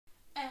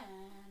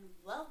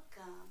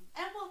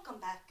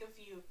if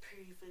you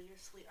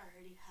previously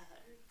already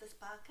heard this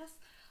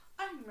podcast.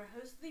 I'm your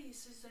host, the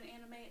Susan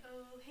Anime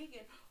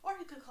O'Hagan, or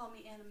you could call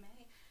me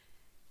Anime.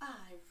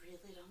 I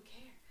really don't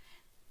care.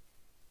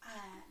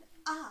 And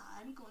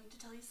I'm going to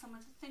tell you some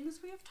of the things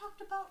we have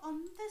talked about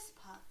on this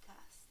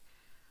podcast.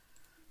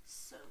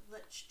 So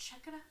let's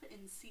check it out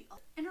and see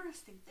all the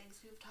interesting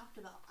things we've talked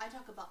about. I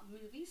talk about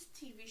movies,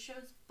 TV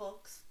shows,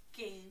 books,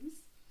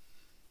 games,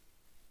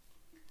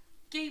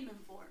 Game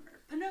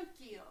Informer,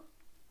 Pinocchio,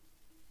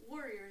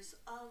 Warriors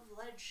of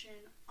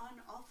Legend,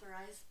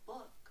 Unauthorized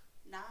Book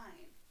 9,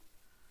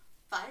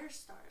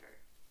 Firestarter,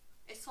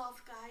 A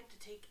Soft Guide to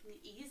Taking It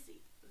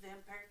Easy,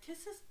 Vampire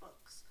Kisses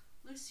books,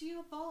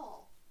 Lucia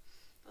Ball,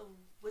 The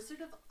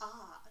Wizard of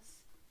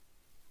Oz,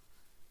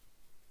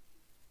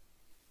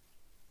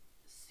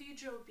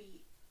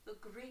 Sijobi, The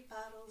Great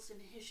Battles in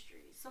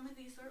History. Some of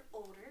these are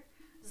older.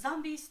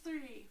 Zombies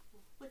 3,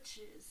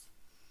 Witches,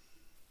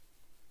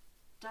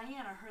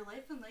 Diana, Her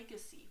Life and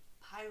Legacy,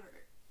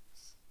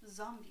 Pirates,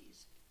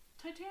 Zombies,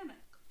 Titanic,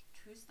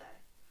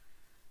 Tuesday,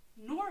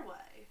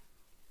 Norway,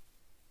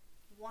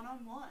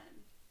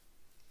 One-on-One,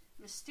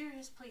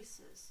 Mysterious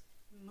Places,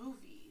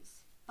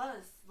 Movies,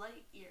 Buzz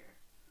Lightyear,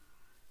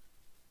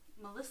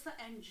 Melissa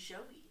and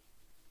Joey,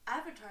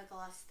 Avatar: The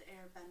Last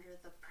Airbender,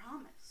 The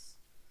Promise,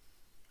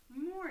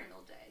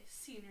 Memorial Day,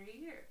 Senior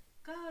Year,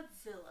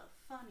 Godzilla,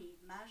 Funny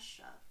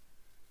Mashup,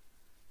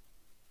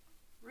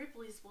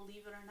 Ripley's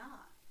Believe It or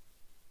Not,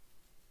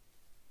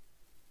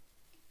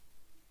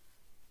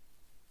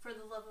 For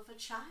the Love of a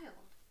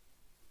Child,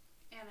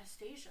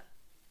 Anastasia,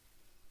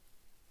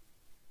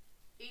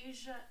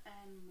 Asia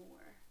and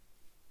More,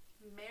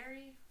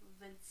 Mary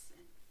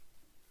Vincent,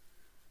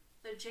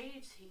 The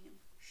J-Team,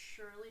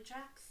 Shirley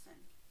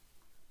Jackson,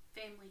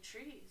 Family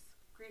Trees,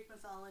 Greek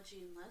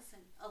Mythology and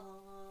Lesson,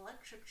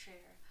 Electric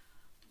Chair,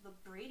 The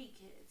Brady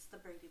Kids, The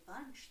Brady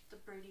Bunch, The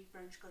Brady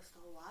Bunch Goes to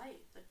Hawaii,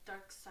 The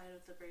Dark Side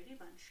of the Brady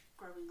Bunch,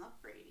 Growing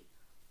Up Brady,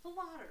 The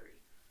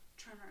Lottery,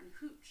 Turner and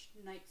Hooch,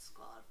 Night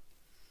Squad,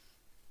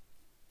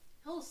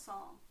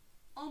 Hillsong,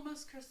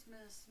 Almost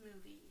Christmas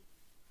Movie,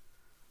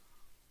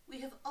 We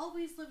Have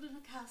Always Lived in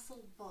a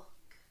Castle book,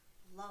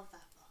 love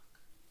that book,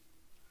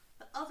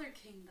 The Other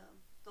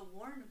Kingdom, The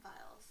Warren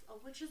Files, A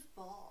Witch's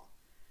Ball,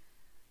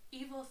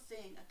 Evil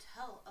Thing, A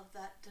Tale of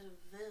That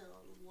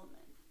DeVille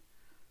Woman,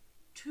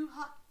 Too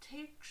Hot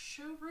Take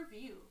Show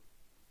Review,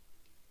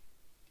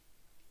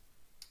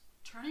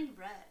 Turning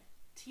Red,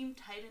 Teen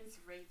Titans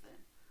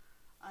Raven,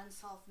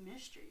 Unsolved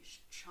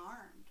Mysteries,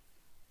 Charmed,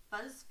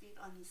 BuzzFeed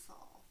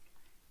Unsolved,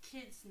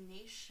 Kids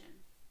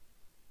Nation,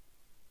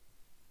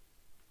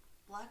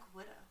 Black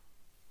Widow,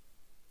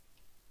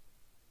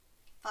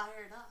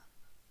 Fired Up,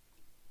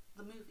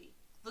 the movie,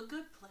 The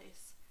Good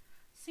Place,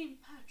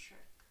 St.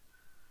 Patrick,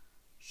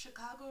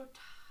 Chicago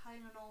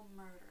Tylenol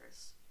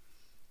Murders,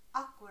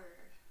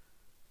 Awkward,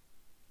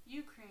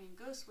 Ukraine,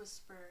 Ghost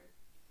Whisperer,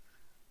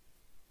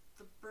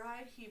 The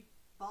Bride He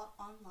Bought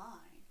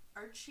Online,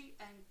 Archie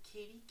and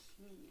Katie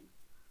Keene,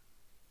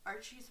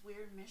 Archie's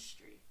Weird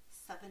Mystery,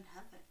 Seven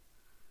Heaven,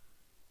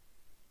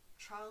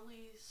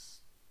 Charlie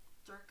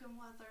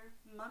Sturkenweather,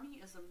 Mummy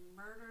is a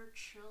Murder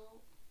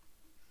Chill,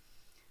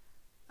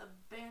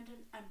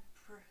 Abandoned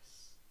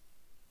Empress,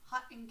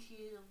 Hot and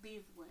Key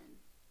Cleveland,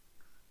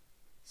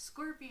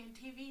 Scorpion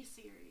TV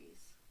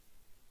series,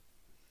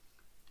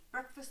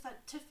 Breakfast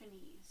at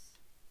Tiffany's,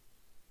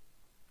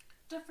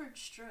 Different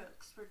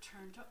Strokes,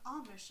 Return to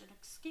Amish and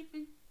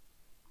Escaping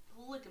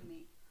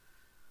Polygamy,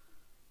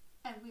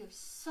 and we have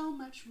so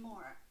much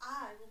more.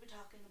 I will be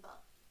talking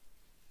about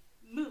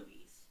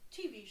movies,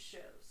 TV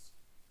shows,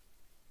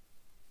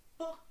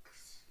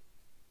 books,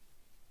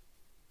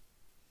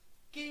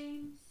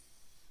 games,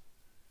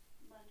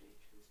 Monday,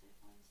 Tuesday,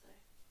 Wednesday,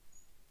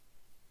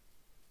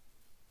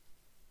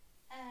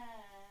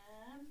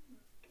 and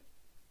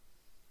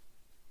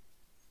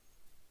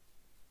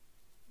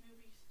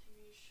movies,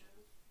 TV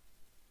shows,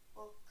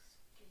 books,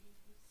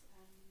 games, and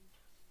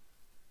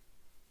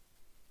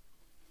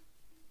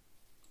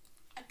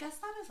I guess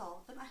that is all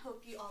of them. I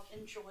hope you all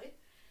enjoy,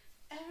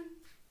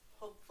 and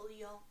hopefully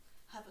y'all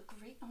have a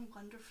great and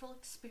wonderful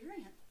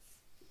experience.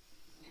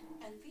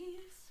 And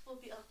these will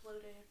be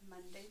uploaded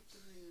Monday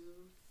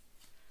through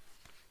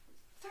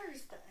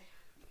Thursday.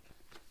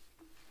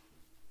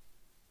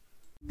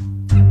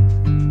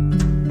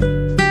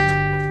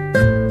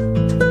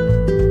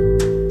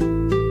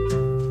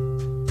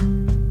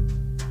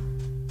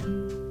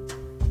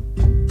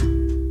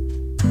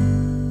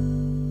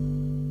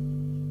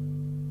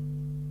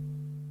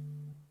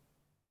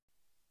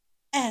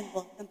 And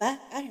welcome back.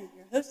 I am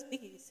your host,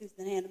 the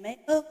Susan Anime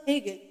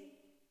O'Hagan.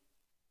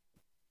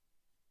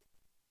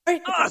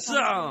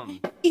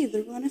 Awesome!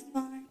 Either one is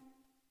fine.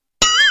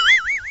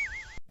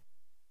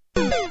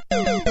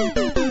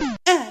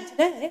 And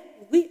today,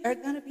 we are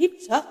going to be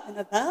talking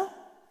about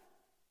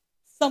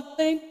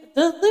something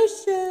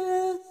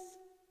delicious.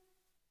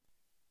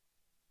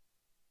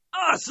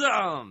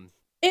 Awesome!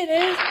 It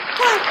is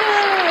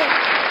taco!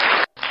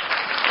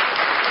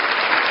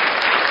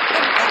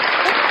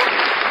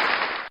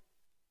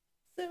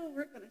 So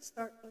we're going to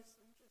start with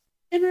some just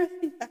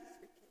Interesting facts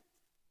for kids.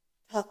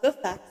 Taco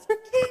facts for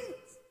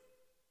kids.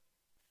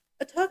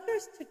 A taco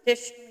is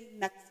traditionally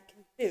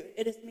Mexican food.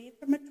 It is made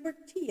from a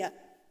tortilla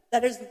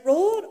that is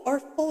rolled or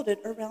folded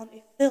around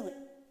a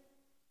filling.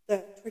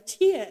 The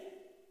tortilla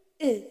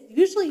is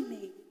usually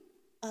made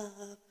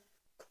of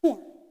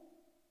corn.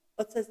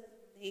 What says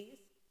maize,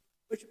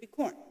 which would be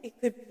corn. It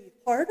could be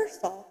hard or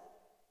soft.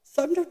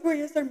 Some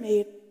tortillas are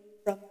made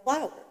from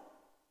flour.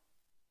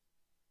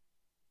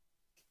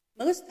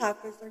 Most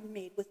tacos are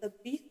made with a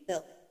beef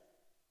filling.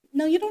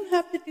 Now, you don't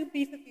have to do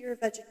beef if you're a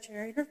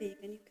vegetarian or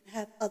vegan. You can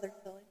have other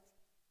fillings.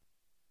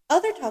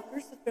 Other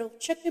tacos are filled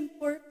with chicken,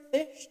 pork,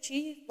 fish,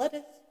 cheese,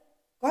 lettuce,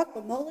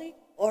 guacamole,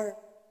 or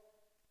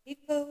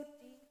pico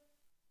de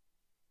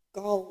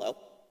gallo.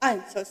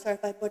 I'm so sorry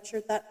if I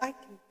butchered that. I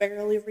can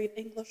barely read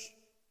English.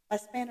 My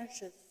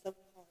Spanish is so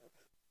hard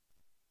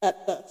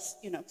at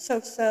best.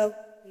 So,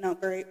 not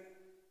great.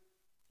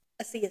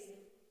 Así.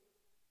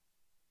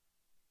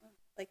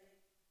 Like,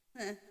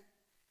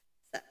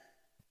 so.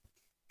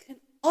 Can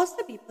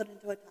also be put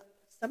into a taco.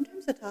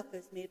 Sometimes a taco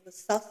is made with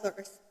salsa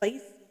or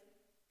spicy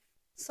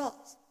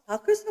sauce.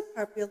 Tacos are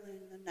popular in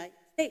the United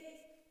States.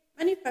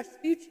 Many fast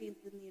food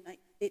chains in the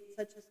United States,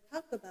 such as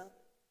Taco Bell,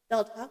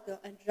 Del Taco,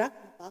 and Jack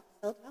in the Box,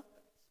 sell tacos.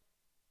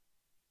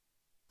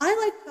 I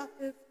like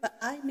tacos, but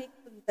I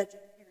make them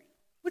vegetarian,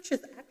 which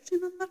is actually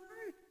not that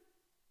hard,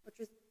 which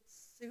is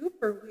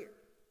super weird,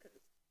 because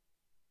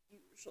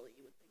usually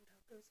you would think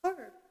tacos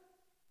hard.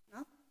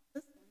 Not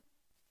this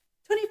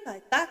one.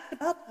 25 facts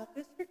about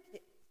tacos for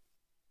kids.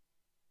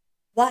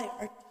 Why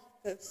are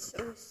tacos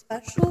so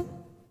special?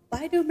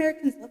 Why do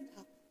Americans love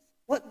tacos?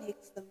 What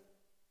makes them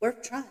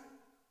worth trying?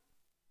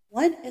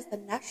 One is the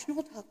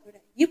National Taco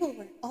Day. You will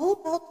learn all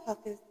about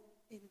tacos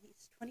in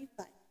these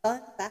 25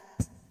 fun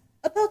facts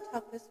about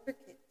tacos for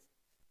kids.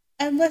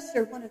 Unless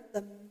you're one of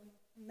the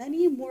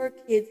many more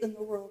kids in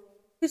the world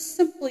who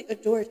simply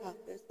adore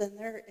tacos, then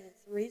there is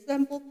a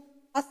reasonable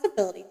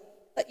possibility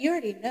that you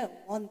already know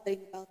one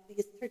thing about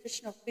these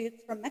traditional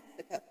foods from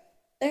Mexico.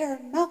 They are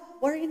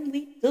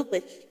mouth-wateringly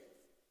delicious.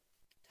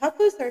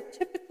 Tacos are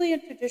typically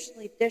and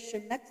traditionally dished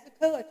in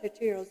Mexico. A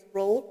tortilla is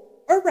rolled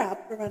or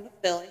wrapped around a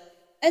filling,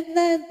 and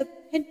then the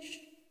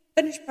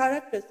finished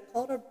product is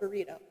called a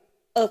burrito.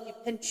 Oh, if you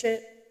pinch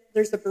it,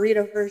 there's a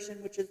burrito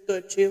version, which is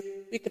good too.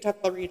 We could talk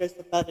burritos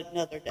about it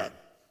another day.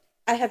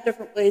 I have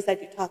different ways I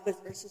do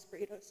tacos versus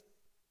burritos.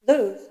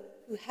 Those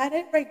who had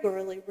it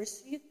regularly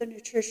receive the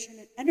nutrition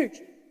and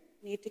energy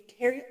needed to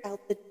carry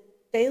out the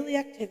daily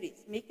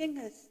activities, making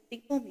a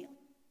staple meal.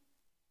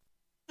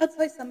 That's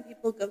why some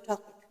people go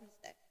Taco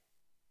Tuesday.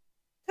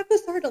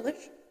 Tacos are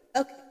delicious.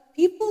 Okay,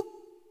 people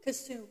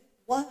consume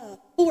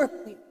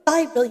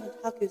 4.5 billion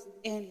tacos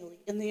annually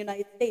in the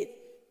United States,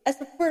 as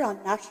reported on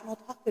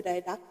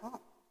nationaltacoday.com.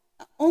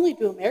 Not only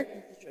do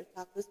Americans enjoy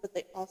tacos, but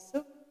they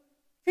also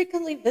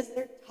frequently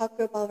visit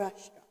Taco Bell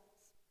restaurants.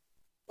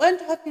 When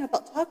talking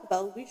about Taco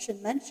Bell, we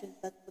should mention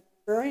that the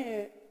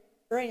brand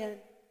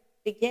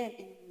began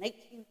in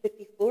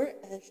 1954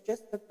 as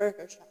just a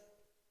burger shop.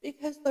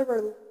 Because they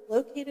were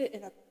located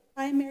in a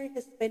primary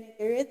Hispanic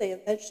area, they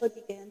eventually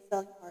began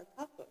selling hard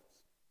tacos.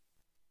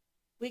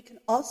 We can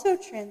also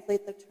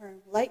translate the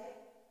term light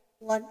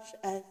lunch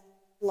as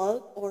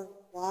plug or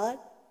wad.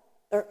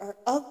 There are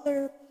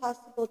other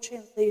possible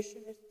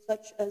translations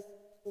such as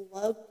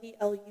plug,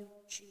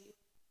 P-L-U-G,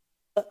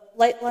 but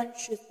light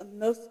lunch is the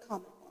most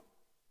common one.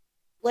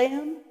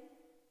 Lamb,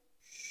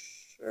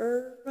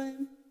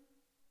 shurren,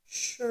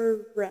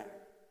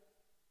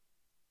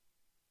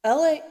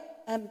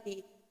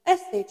 L-A-M-B,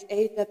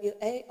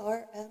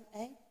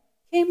 S-H-A-W-A-R-M-A,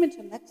 came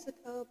into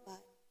Mexico by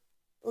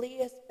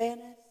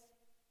Hispanic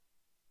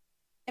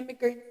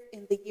immigrants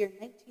in the year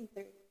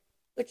 1930,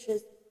 which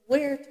is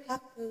where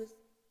tacos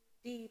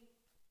de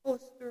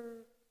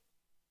pastor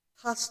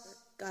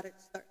got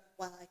its start.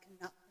 Wow, I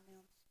cannot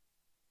pronounce.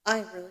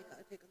 I really got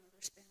to take another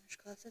Spanish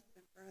class. It's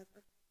been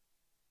forever.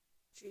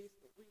 Jeez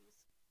Louise.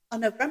 On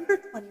November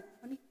 20,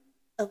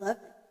 2011,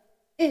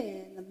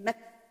 in the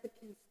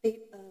Mexican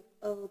state of,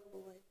 oh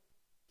boy,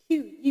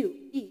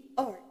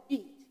 Queretar,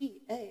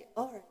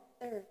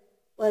 there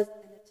was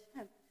an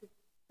attempt to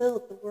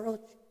build the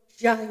world's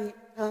giant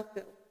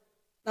taco.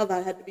 Now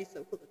that had to be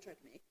so cool to try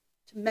to make.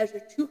 To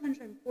measure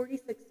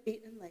 246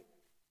 feet in length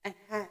and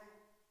had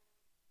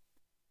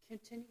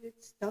continued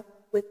stuff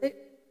with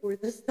it for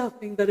the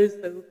stuffing that is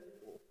so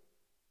cool.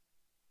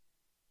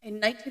 In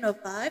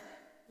 1905,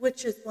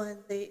 which is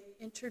when they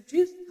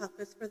introduced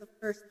tacos for the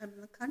first time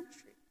in the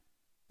country,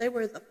 they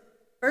were the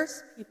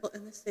first people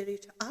in the city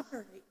to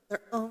operate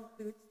their own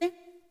food stand,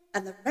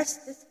 and the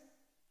rest is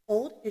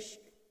old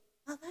history.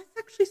 Wow, that's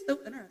actually so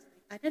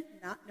interesting. I did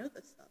not know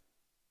this stuff.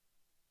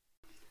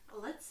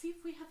 Let's see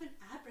if we have an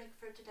ad break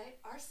for today.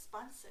 Our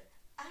sponsor.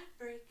 Ad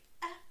break,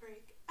 ad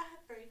break, ad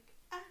break,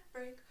 ad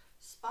break.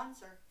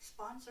 Sponsor,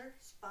 sponsor,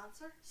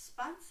 sponsor,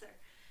 sponsor.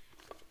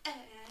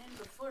 And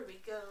before we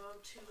go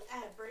to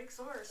ad breaks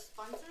or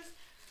sponsors,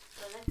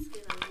 let's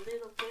get a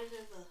little bit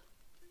of a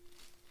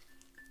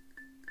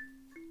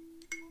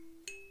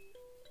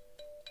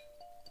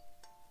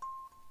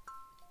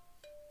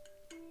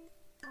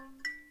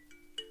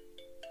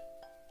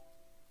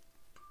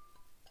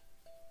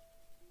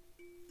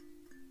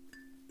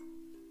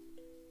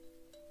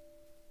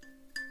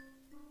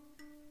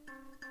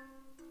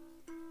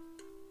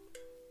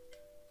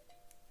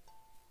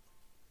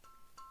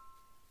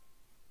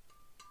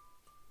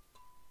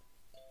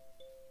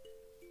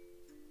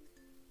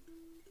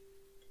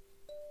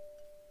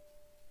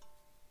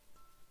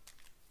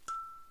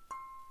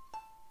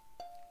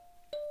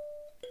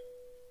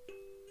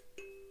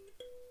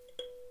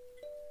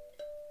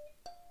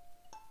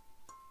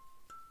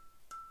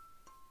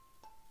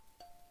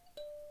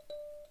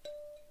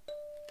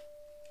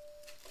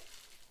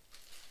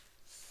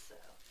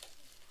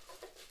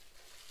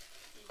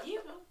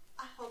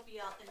I hope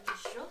y'all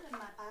enjoy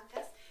my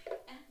podcast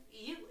and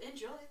you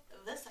enjoy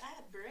this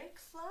ad break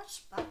 /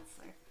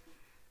 sponsor.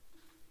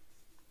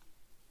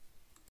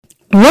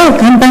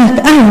 Welcome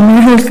back. I am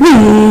your host,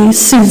 Lee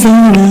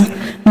Susanna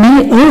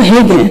May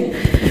O'Hagan.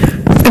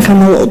 If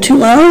I'm a little too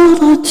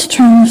loud, let's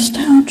turn this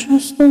down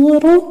just a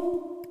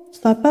little.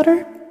 Is that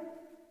better?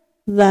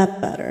 That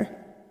better.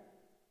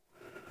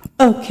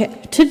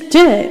 Okay,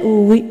 today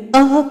we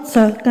are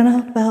talking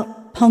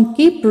about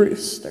Punky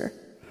Brewster.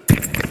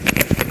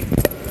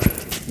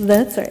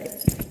 That's right.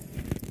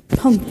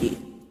 Punky,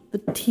 the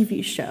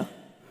TV show.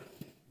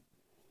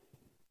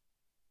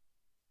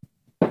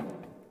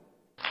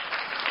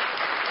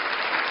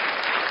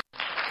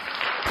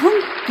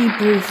 Punky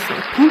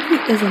Brewster. Punky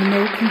is an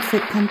American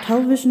sitcom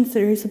television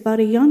series about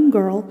a young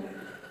girl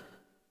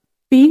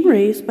being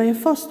raised by a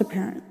foster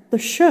parent. The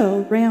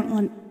show ran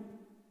on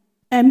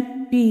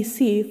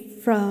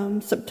NBC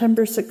from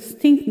September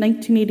 16,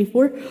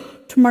 1984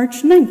 to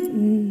March 9th,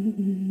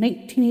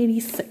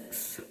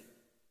 1986.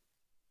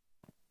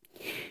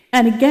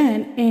 And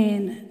again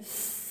in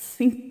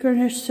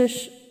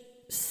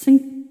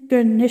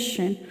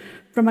synchronization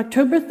from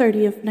October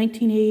 30th,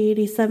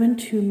 1987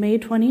 to May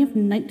 20th,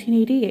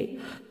 1988.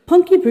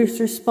 Punky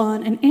Brewster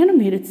spawned an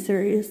animated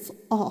series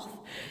off.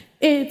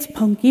 It's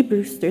Punky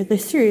Brewster. The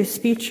series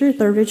featured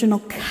the original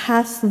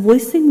cast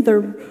voicing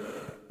their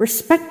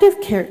respective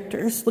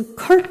characters. The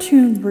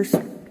cartoon was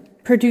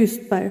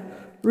produced by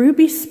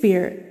Ruby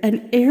Spear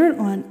and aired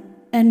on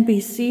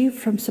NBC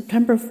from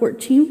September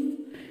 14th,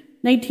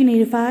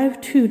 1985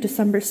 to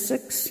December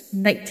 6,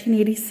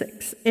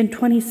 1986. In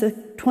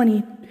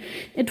 2020,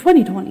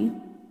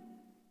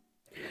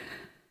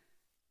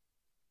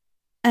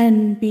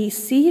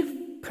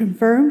 NBC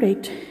confirmed a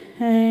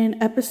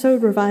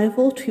 10-episode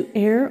revival to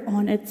air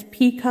on its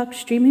Peacock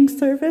streaming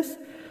service.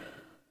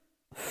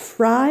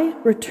 Fry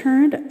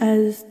returned,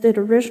 as did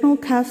original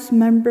cast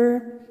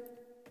member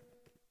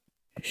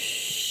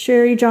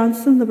Sherry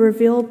Johnson. The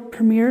reveal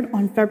premiered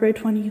on February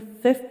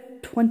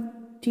 25th,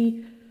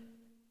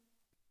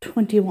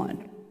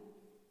 2021.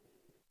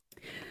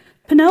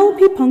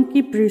 Penelope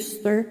Punky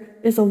Brewster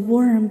is a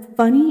warm,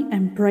 funny,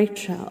 and bright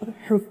child.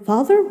 Her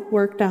father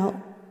walked out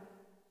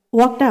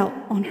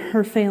on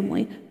her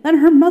family. Then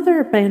her mother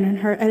abandoned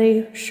her at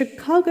a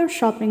Chicago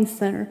shopping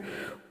center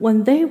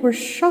when they were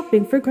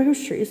shopping for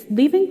groceries,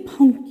 leaving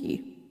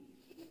Punky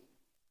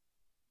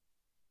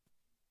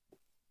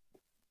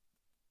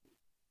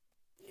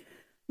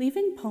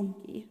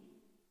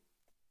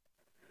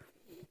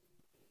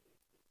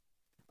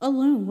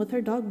alone with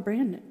her dog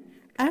Brandon.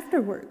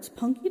 Afterwards,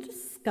 Punky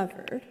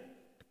discovered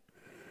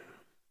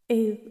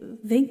a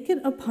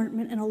vacant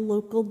apartment in a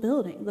local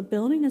building. The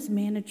building is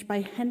managed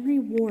by Henry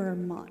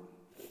Warmont,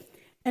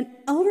 an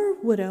elder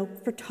widow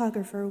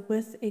photographer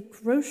with a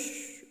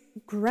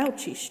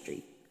grouchy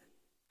streak.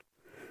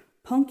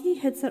 Punky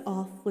hits it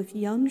off with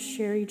young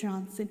Sherry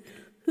Johnson,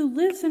 who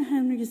lives in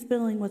Henry's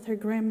building with her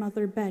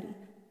grandmother Betty.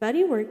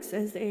 Betty works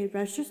as a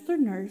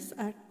registered nurse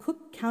at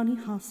Cook County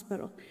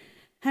Hospital.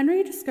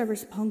 Henry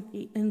discovers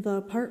Punky in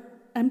the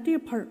empty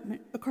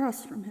apartment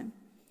across from him.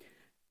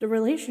 The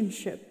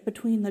relationship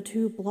between the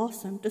two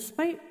blossomed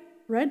despite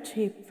red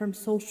tape from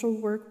social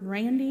worker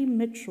Randy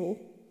Mitchell,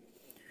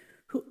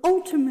 who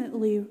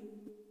ultimately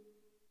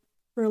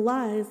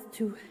relies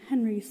to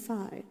Henry's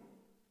side.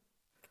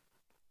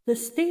 The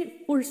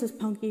state forces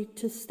Punky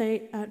to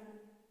stay at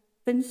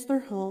Finster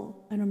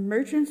Hall, an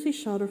emergency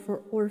shelter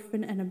for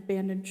orphan and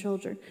abandoned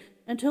children,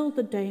 until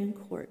the day in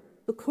court.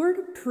 The court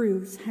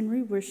approves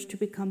Henry's wish to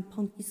become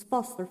Punky's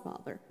foster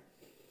father.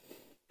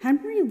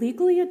 Henry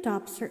legally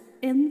adopts her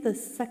in the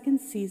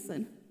second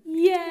season.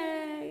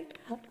 Yay!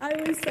 I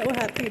was so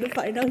happy to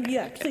find out he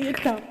actually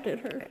adopted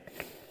her.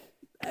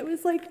 I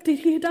was like, did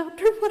he adopt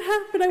her? What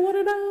happened? I want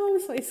to know.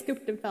 So I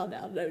skipped and found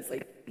out, and I was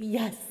like,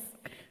 yes.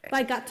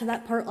 I got to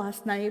that part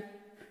last night,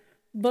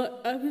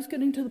 but I was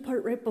getting to the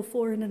part right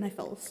before, and then I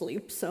fell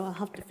asleep, so I'll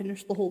have to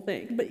finish the whole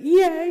thing. But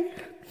yay!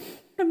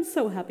 I'm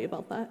so happy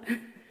about that.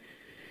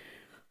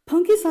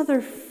 Punky's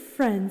other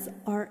friends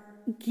are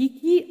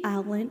geeky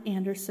Alan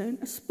Anderson,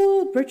 a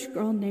spoiled rich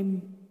girl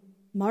named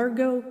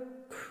Margot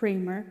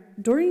Kramer.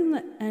 During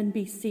the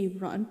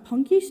NBC run,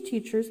 Punky's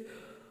teachers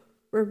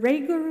were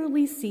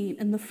regularly seen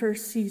in the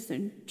first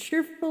season,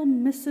 cheerful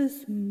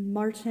Mrs.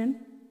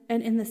 Martin,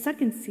 and in the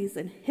second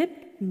season,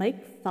 hip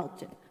Mike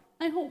Felton.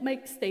 I hope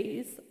Mike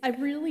stays. I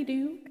really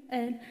do,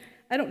 and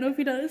I don't know if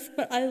he does,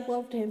 but I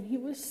loved him. He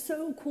was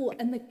so cool,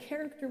 and the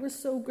character was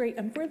so great.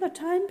 And for the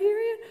time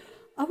period,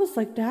 I was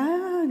like,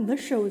 dang, this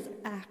show is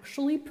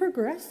actually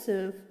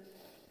progressive.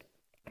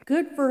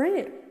 Good for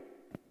it.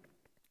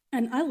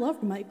 And I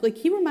loved Mike. Like,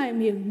 he reminded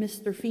me of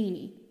Mr.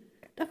 Feeney.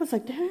 I was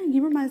like, dang, he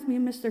reminds me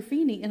of Mr.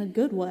 Feeney in a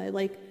good way.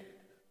 Like,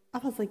 I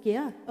was like,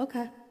 yeah,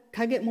 okay.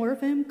 Can I get more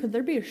of him? Could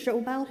there be a show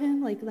about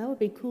him? Like, that would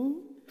be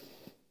cool.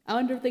 I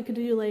wonder if they could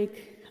do,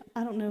 like,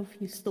 I don't know if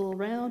he's still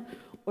around,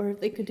 or if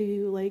they could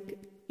do, like,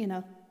 you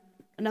know,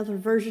 another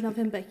version of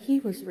him, but he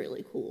was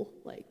really cool.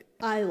 Like,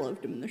 I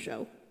loved him in the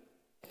show.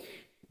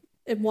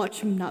 and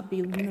watch him not be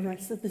in the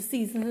rest of the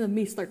season and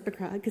me start to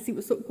cry because he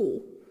was so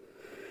cool.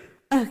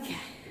 Okay.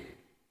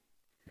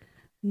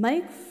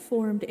 Mike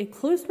formed a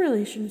close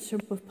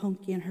relationship with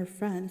Punky and her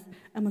friends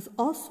and was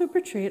also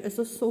portrayed as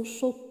a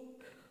social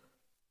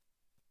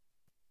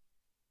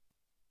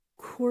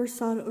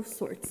corsot of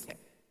sorts.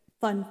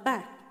 Fun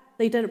fact,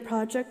 they did a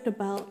project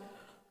about,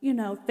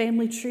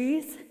 family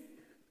trees.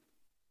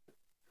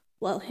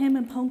 Well, him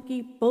and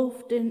Punky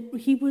both didn't,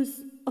 he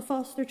was a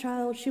foster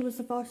child, she was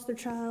a foster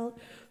child,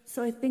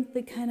 so I think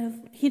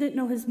he didn't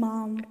know his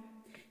mom,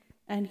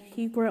 and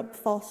he grew up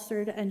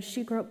fostered, and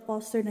she grew up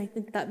fostered, and I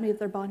think that made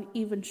their bond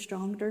even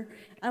stronger.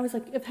 I was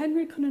like, if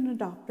Henry couldn't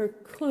adopt her,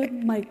 could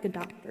Mike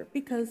adopt her?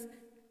 Because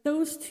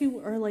those two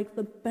are like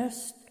the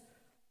best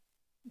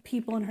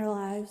people in her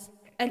lives,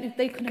 and if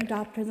they couldn't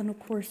adopt her, then of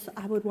course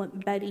I would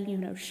want Betty,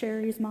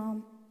 Sherry's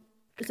mom.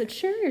 Is it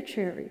Sherry or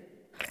Cherry?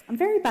 I'm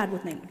very bad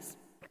with names.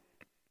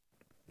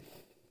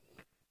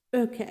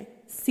 Okay,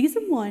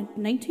 season 1,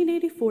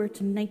 1984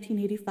 to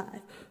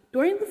 1985.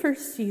 During the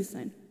first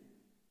season,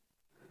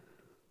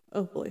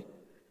 oh boy,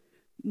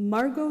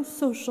 Margot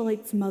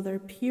Socialite's mother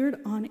appeared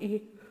on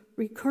a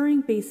recurring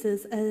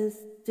basis,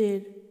 as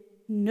did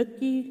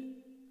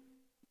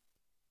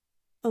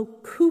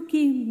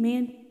kooky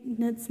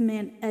maintenance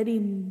man Eddie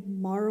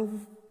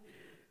Marvin.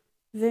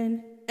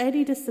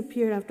 Eddie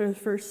disappeared after the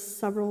first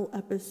several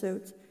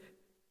episodes.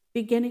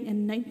 Beginning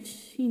in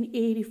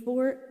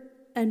 1984,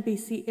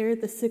 NBC aired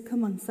the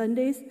sitcom on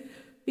Sundays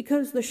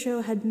because the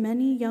show had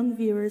many young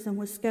viewers and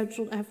was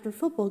scheduled after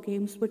football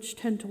games, which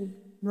tend to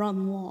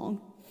run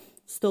long.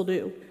 Still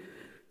do.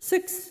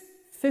 6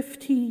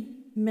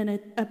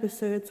 15-minute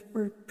episodes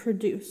were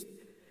produced.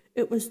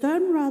 It was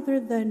done rather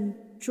than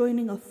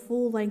joining a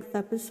full-length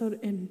episode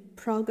in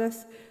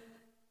progress,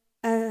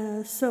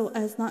 so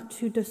as not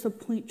to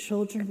disappoint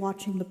children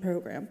watching the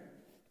program.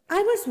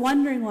 I was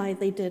wondering why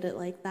they did it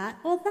like that.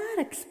 Well, that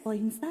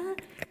explains that.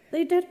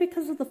 They did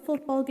because of the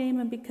football game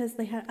and because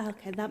they had...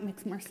 Okay, that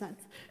makes more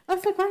sense. I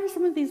was like, why are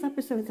some of these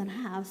episodes in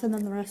halves and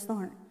then the rest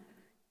aren't?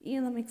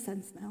 Yeah, that makes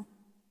sense now.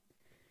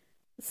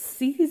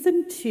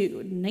 Season 2,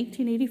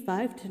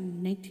 1985 to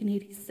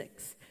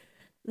 1986.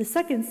 The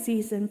second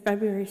season,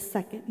 February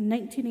 2nd,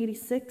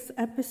 1986,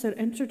 episode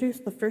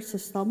introduced the first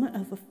installment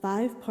of a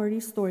 5-party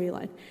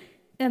storyline.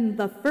 In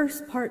the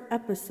first part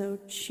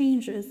episode,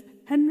 changes...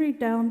 Henry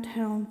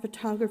downtown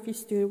photography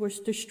studio was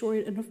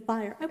destroyed in a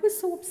fire. I was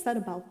so upset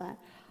about that.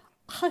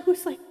 I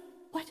was like,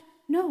 what?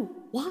 No,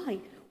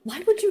 why?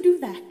 Why would you do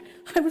that?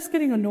 I was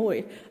getting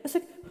annoyed. I was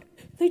like,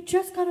 they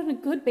just got on a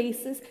good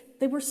basis.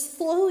 They were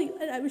slowly,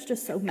 and I was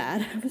just so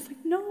mad. I was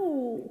like,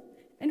 no.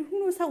 And who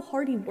knows how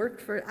hard he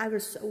worked for it. I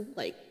was so,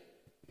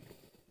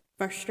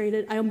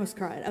 frustrated. I almost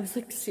cried. I was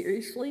like,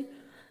 seriously?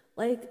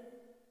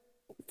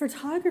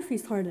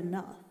 Photography's hard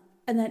enough.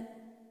 And then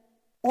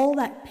all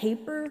that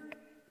paper...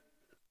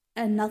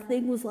 and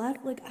nothing was left.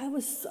 I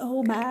was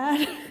so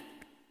mad.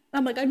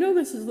 I'm like, I know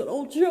this is an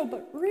old show,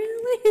 but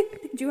really?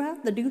 Did you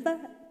have to do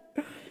that?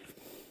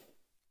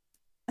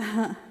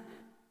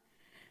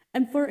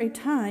 And for a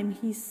time,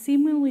 he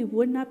seemingly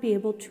would not be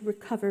able to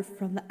recover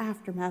from the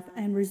aftermath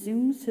and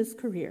resumes his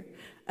career.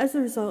 As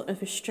a result of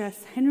his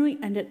stress, Henry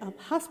ended up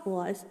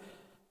hospitalized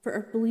for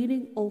a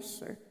bleeding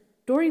ulcer.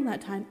 During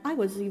that time, I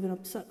was even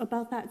upset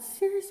about that.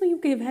 Seriously, you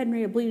gave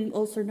Henry a bleeding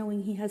ulcer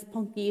knowing he has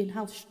Punky and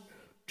how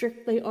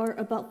strict they are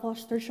about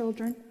foster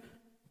children.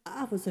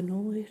 I was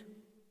annoyed.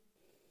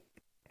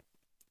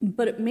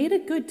 But it made a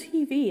good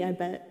TV, I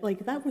bet.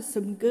 That was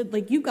some good,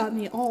 you got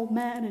me all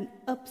mad and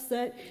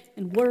upset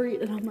and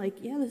worried, and I'm like,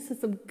 yeah, this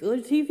is some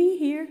good TV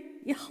here.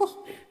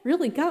 Y'all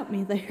really got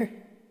me there.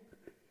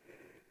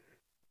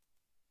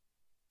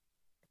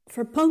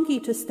 For Punky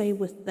to stay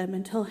with them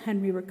until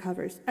Henry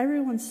recovers,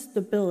 everyone's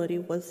stability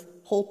was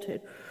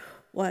halted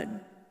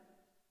when,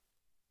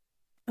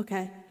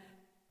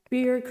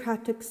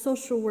 bureaucratic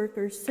social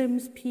worker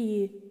Sims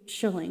P.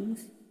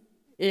 Shillings.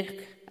 I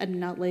did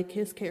not like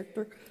his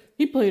character.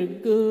 He played a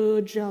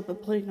good job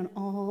of playing an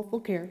awful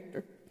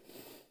character.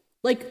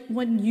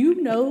 When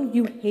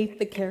you hate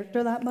the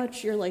character that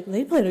much, you're like,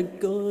 they played a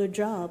good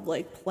job,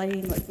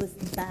 playing, this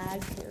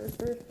bad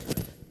character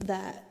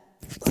that,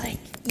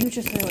 you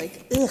just are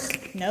like, ugh,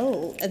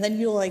 no. And then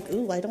you're like,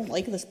 ooh, I don't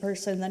like this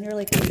person. And then you're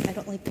like, I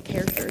don't like the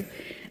character.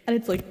 And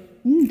it's like,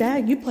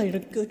 Dad, you played a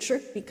good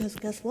trick because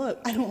guess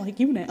what? I don't like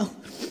you now.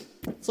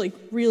 It's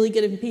really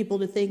getting people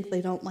to think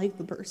they don't like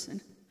the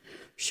person.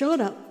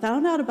 Showed up,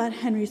 found out about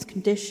Henry's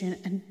condition,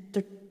 and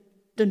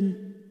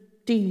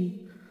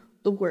deemed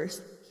the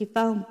worst. He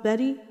found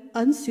Betty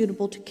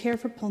unsuitable to care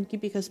for Punky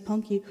because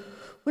Punky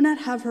would not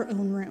have her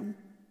own room.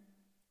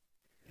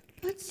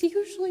 That's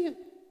usually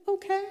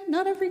okay.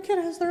 Not every kid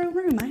has their own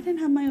room. I didn't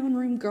have my own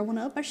room growing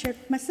up. I shared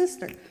with my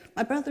sister.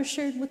 My brother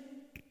shared with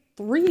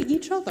 3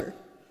 each other.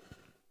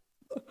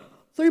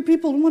 3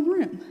 people in one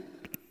room.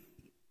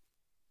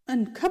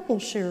 And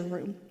couples share a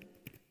room.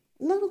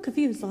 A little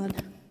confused on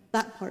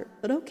that part,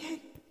 but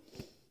okay.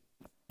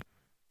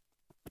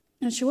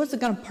 And she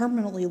wasn't going to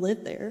permanently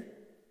live there.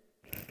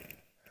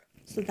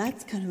 So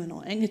that's kind of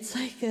annoying. It's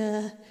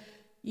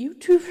you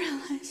do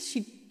realize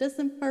she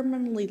doesn't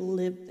permanently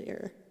live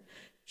there.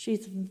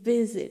 She's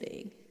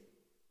visiting.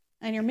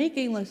 And you're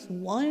making this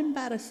one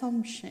bad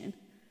assumption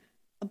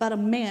about a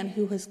man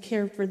who has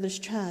cared for this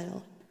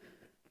child.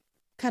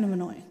 Kind of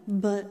annoying,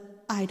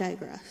 but I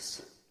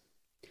digress.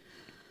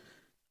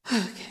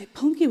 Okay,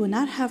 Punky would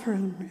not have her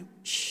own room.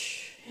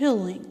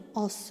 Chilling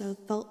also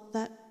felt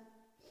that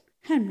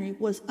Henry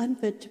was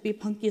unfit to be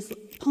Punky's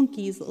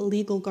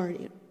legal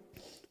guardian.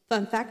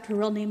 Fun fact, her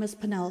real name is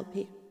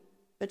Penelope,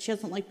 but she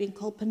doesn't like being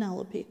called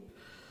Penelope.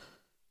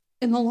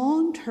 In the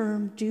long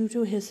term, due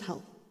to his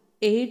health,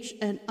 age,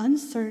 and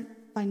uncertain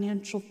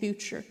financial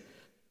future,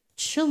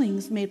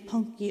 Chillings made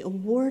Punky a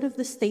ward of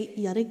the state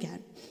yet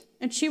again,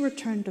 and she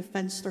returned to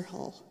Fenster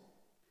Hall.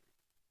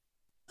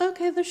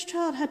 Okay, this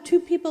child had 2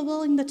 people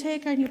willing to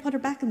take her and you put her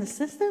back in the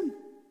system?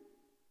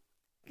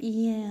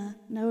 Yeah,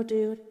 no,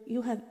 dude,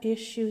 you have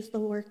issues to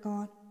work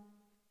on.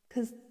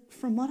 Because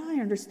from what I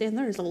understand,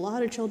 there's a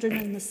lot of children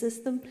in the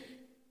system,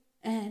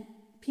 and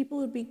people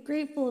would be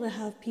grateful to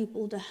have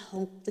people to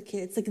help the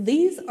kids. Like,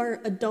 these are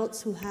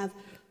adults who have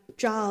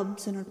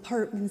jobs and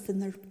apartments,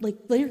 and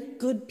they're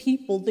good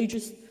people. They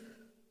just,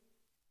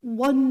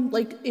 one,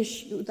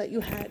 issue that you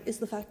had is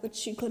the fact that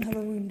she couldn't have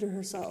a room to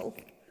herself.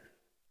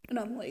 And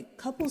I'm like,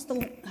 couples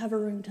don't have a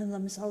room to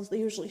themselves. They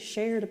usually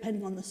share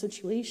depending on the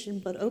situation,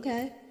 but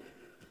okay.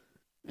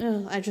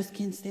 Ugh, I just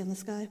can't stand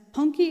this guy.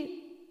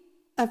 Punky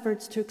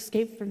efforts to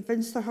escape from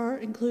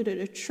Finsterheart included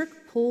a trick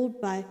pulled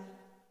by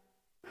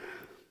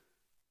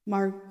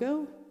Margress,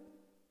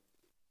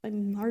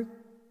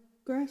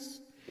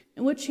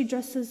 in which she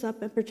dresses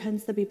up and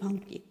pretends to be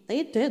Punky.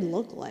 They did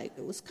look alike.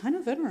 It was kind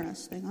of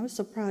interesting. I was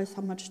surprised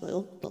how much they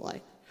looked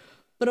alike.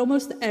 But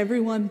almost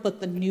everyone but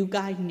the new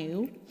guy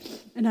knew.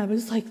 And I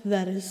was like,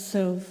 that is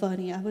so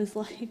funny. I was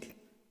like...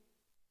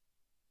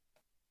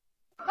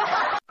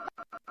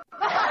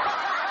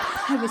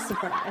 I was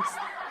surprised.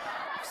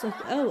 I was like,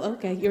 oh,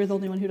 okay, you're the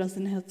only one who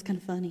doesn't know. It's kind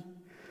of funny.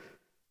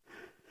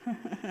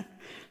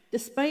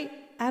 Despite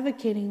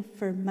advocating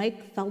for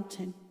Mike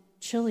Felton,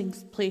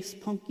 Chillings placed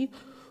Punky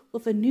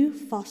with a new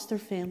foster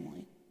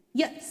family.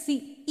 Yet,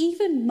 see,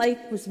 even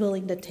Mike was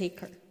willing to take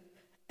her.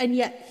 And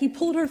yet, he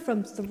pulled her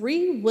from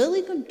 3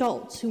 willing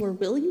adults who were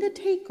willing to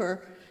take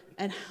her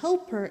and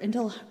help her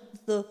until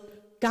the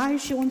guy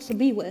she wants to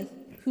be with,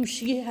 who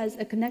she has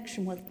a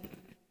connection with,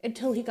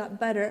 until he got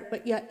better,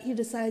 but yet he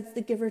decides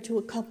to give her to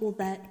a couple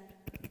that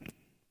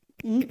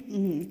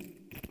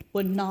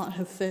would not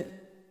have fit.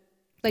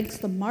 Thanks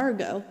to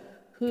Margot,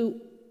 who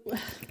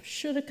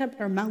should have kept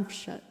her mouth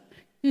shut.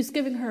 He was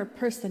giving her a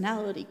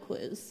personality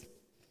quiz.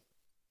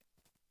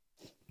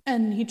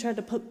 And he tried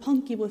to put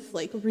Punky with,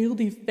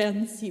 really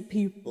fancy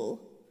people.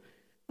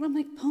 And I'm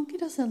like, Punky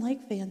doesn't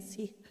like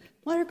fancy.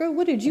 Margot,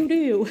 what did you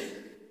do?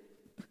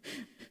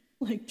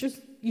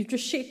 You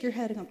just shake your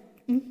head and go,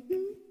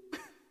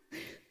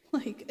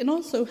 and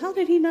also, how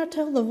did he not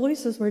tell the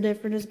voices were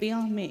different is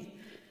beyond me.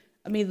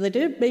 I mean, they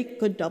did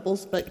make good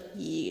doubles, but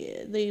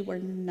yeah, they were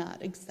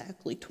not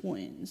exactly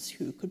twins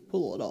who could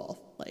pull it off,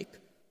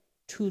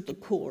 to the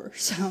core.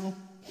 So,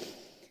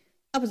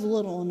 I was a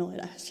little annoyed.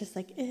 I was just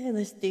like,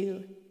 this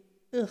dude,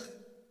 ugh.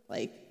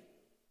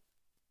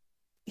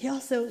 He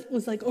also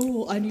was like,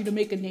 oh, I need to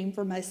make a name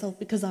for myself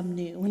because I'm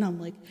new. And I'm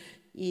like,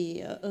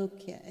 yeah,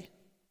 okay.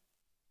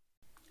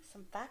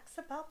 Some facts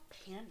about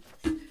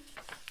pandas.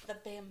 The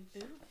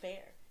bamboo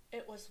bear.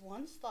 It was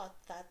once thought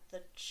that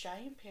the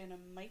giant panda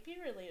might be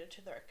related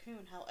to the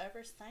raccoon.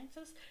 However,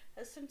 scientists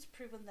have since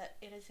proven that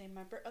it is a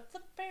member of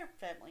the bear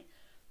family.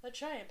 The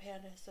giant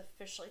panda is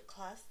officially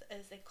classed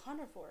as a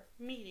carnivore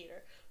meat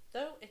eater,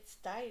 though its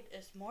diet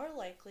is more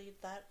likely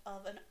that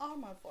of an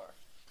omnivore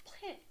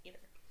plant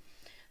eater.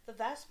 The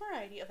vast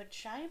variety of a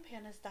giant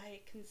panda's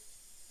diet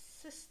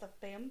consists of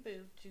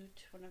bamboo due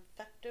to an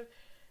effective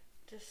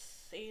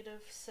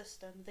digestive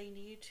system. They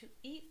need to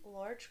eat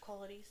large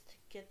quantities to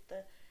get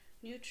the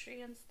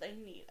nutrients they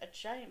need. A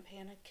giant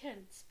panda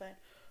can spend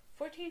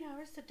 14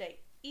 hours a day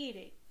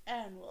eating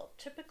and will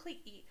typically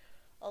eat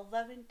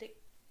 11 to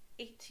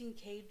 18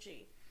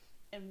 kg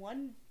in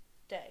one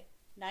day.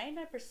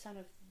 99%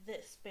 of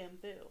this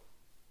bamboo.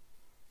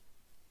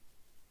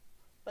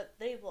 But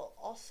they will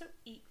also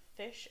eat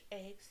fish,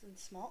 eggs, and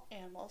small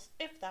animals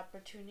if the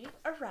opportunity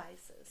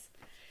arises.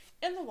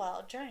 In the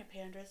wild, giant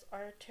pandas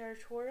are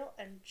territorial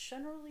and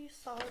generally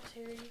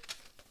solitary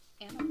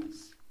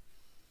animals.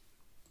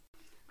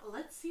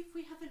 Let's see if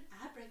we have an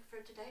ad break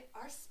for today.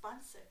 Our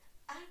sponsor.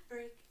 Ad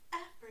break,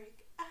 ad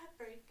break, ad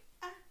break,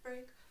 ad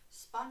break.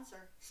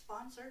 Sponsor,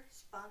 sponsor,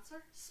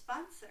 sponsor,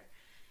 sponsor.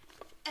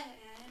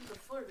 And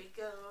before we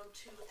go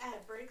to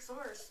ad breaks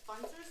or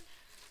sponsors,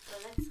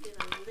 let's get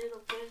a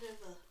little bit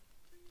of a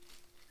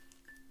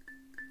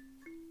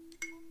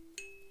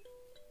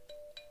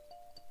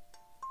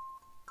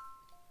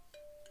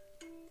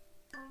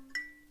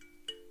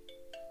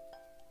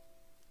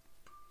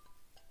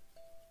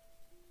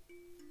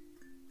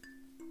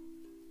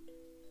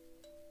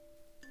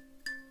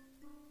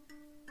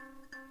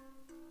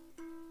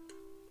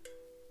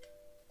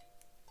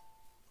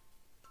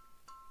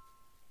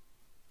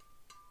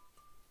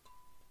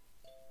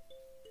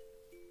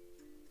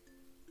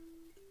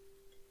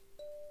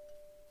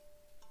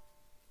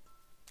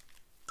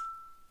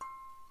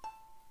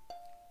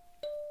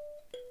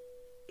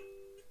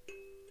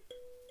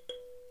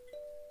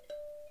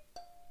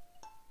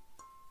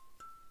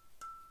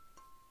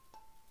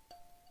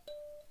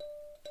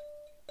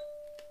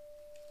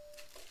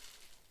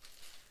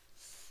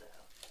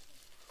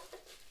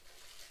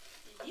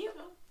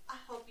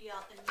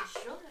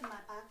enjoy my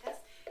podcast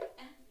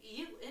and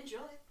you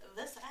enjoy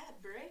this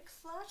ad break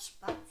 /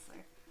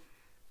 sponsor.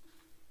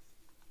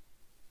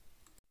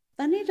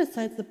 Then he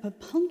decides to put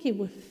Punky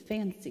with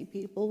fancy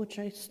people, which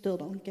I still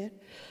don't get.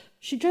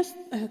 She just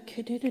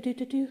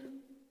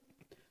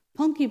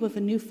Punky with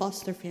a new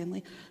foster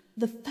family,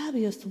 the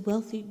fabulous,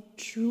 wealthy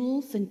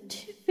Jules and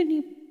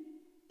Tiffany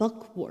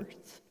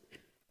Buckworth.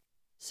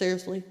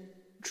 Seriously,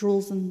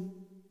 Jules and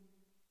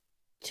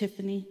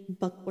Tiffany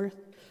Buckworth.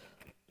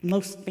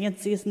 Most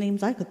fanciest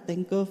names I could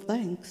think of,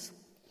 thanks.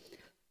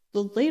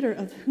 The latter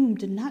of whom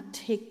did not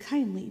take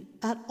kindly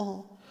at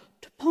all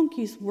to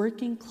Punky's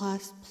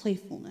working-class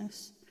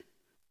playfulness.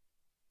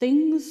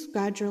 Things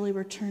gradually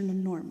returned to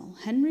normal.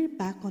 Henry,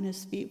 back on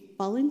his feet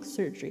following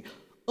surgery,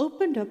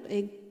 opened up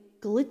a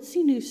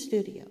glitzy new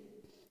studio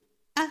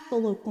at the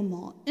local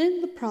mall.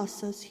 In the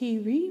process, he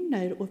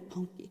reunited with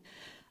Punky.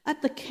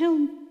 At the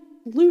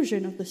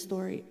conclusion of the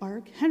story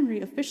arc,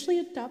 Henry officially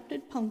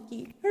adopted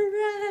Punky.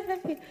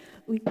 Hooray!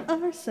 We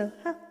are so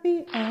happy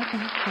about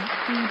that.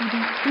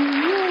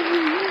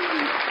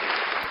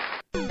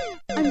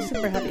 I'm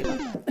super happy about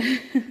that.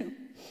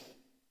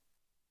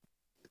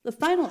 The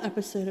final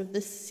episode of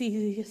this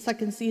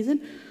second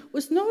season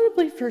was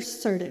notably first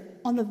started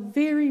on the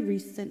very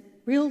recent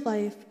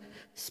real-life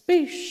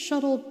Space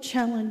Shuttle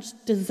Challenge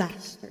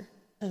disaster.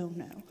 Oh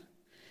no.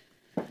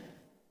 I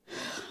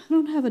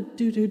don't have a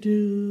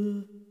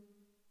do-do-do.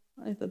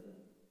 I have a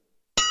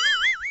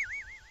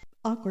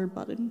awkward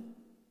button.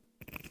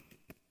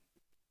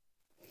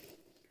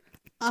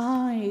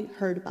 I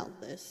heard about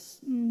this.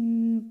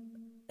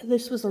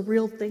 This was a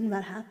real thing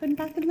that happened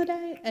back in the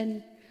day,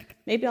 and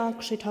maybe I'll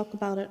actually talk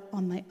about it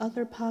on my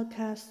other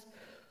podcast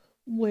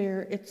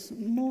where it's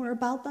more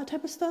about that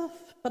type of stuff.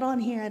 But on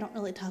here, I don't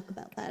really talk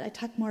about that. I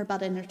talk more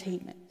about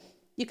entertainment.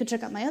 You can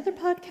check out my other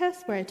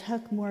podcast where I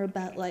talk more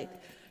about, like,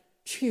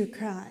 true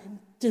crime,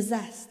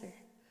 disaster,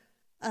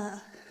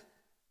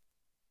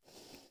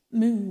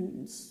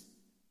 moons,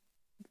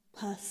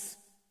 plus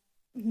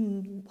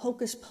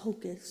hocus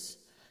pocus,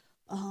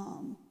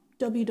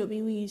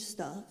 WWE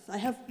stuff. I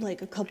have,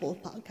 like, a couple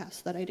of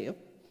podcasts that I do.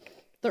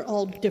 They're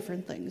all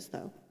different things,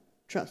 though.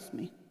 Trust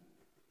me.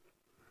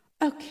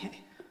 Okay.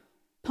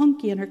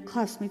 Punky and her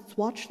classmates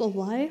watched the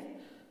live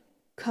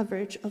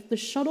coverage of the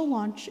shuttle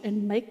launch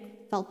in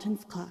Mike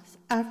Felton's class.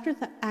 After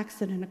the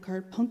accident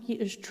occurred, Punky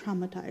is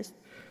traumatized.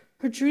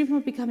 Her dream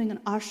of becoming an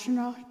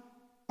astronaut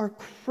are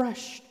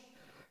crushed.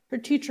 Her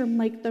teacher,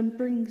 Mike, then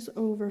brings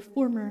over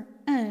former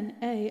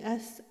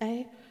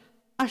NASA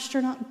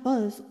astronaut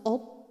Buzz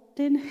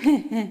Aldrin.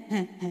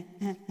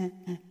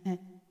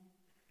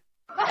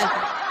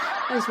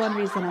 There's one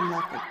reason I'm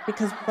laughing,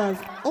 because Buzz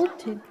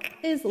Aldrin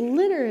is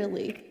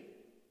literally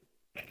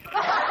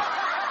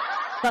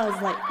Buzz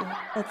Lightyear.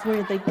 That's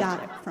where they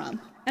got it from.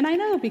 And I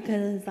know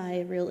because I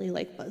really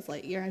like Buzz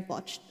Lightyear. I've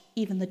watched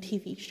even the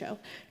TV show.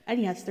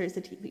 And yes, there's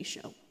a TV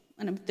show.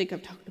 And I think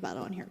I've talked about it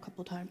on here a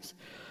couple times.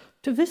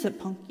 To visit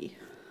Punky.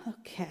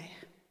 Okay.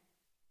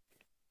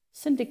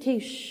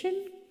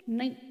 Syndication,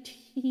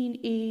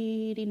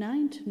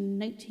 1989 to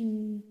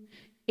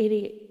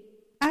 1988.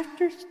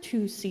 After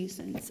 2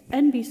 seasons,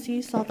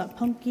 NBC saw that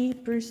Punky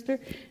Brewster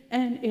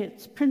and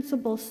its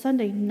principal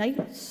Sunday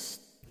night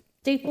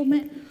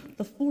staplement,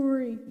 the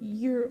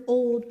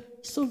 4-year-old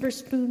Silver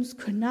Spoons,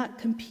 could not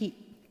compete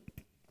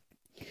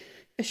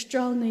as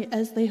strongly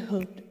as they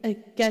hoped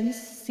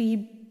against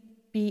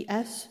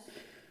CBS.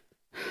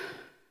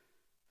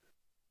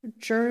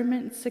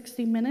 German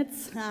 60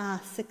 Minutes.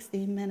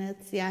 60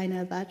 Minutes. Yeah, I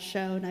know that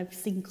show, and I've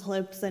seen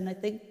clips, and I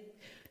think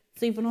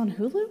it's even on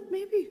Hulu,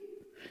 maybe?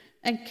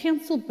 And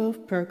canceled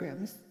both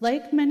programs.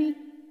 Like many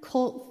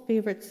cult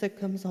favorite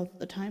sitcoms of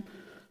the time,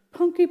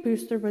 Punky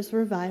Brewster was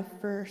revived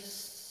for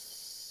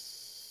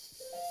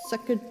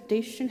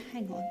secondation.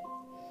 Hang on.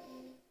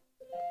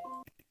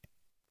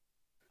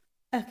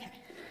 Okay.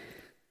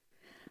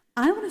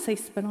 I want to say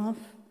spinoff,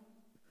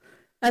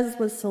 as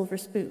was Silver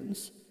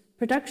Spoons.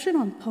 Production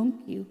on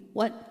Punky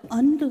went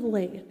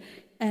undelayed,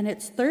 and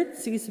its 3rd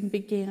season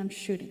began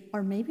shooting.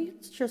 Or maybe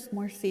it's just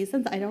more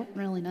seasons, I don't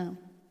really know.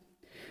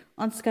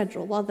 On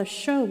schedule, while the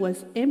show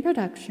was in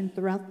production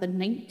throughout the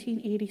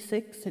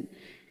 1986 and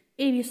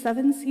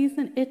 87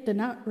 season, it did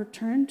not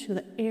return to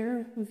the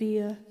air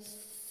via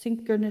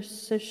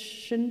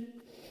synchronization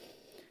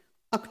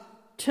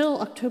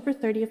until October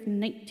 30th,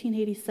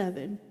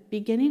 1987.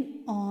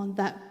 Beginning on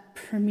that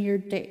premiere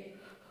date,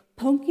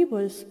 Punky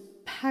was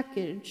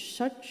packaged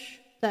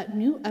such that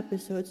new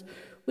episodes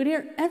would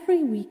air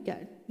every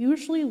weekend,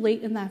 usually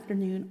late in the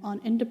afternoon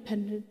on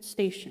independent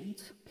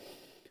stations.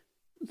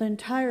 The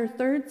entire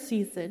 3rd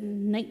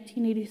season,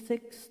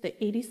 1986 to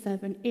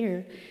 87,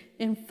 aired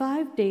in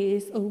 5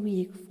 days a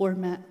week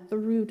format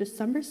through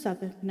December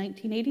 7th,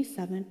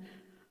 1987,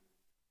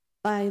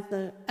 by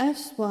the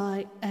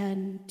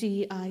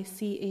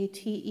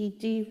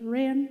SYNDICATED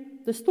ran.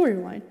 The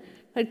storyline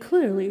had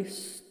clearly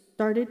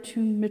started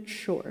to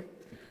mature.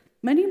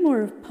 Many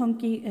more of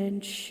Punky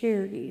and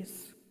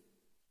Sherry's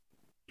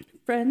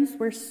friends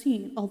were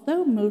seen,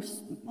 although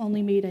most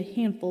only made a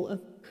handful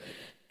of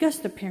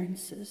guest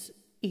appearances.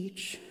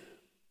 each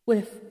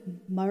with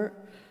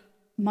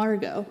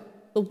Margot.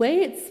 The way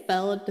it's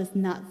spelled does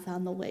not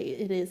sound the way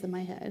it is in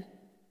my head.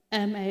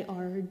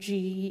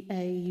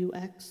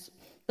 Margaux.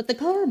 But they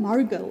call her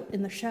Margot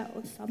in the show,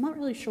 so I'm not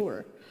really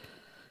sure.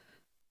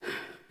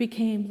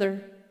 Became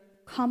their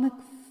comic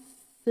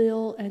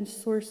fill and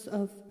source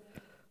of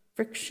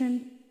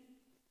friction.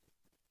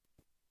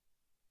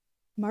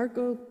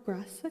 Margot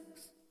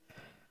Grassix?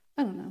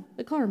 I don't know.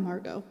 They call her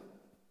Margot.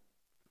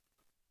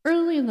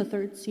 Early in the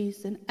third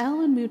season,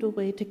 Alan moved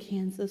away to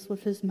Kansas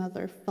with his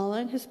mother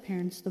following his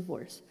parents'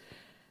 divorce.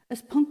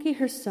 As Punky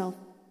herself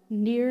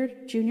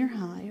neared junior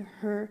high,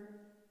 her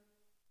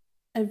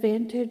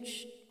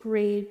advantage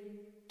grade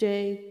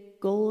day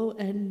golo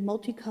and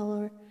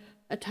multicolor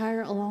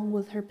attire along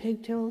with her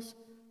pigtails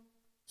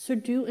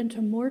subdued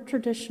into more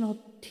traditional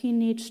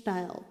teenage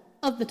style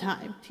of the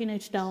time.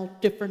 Teenage style,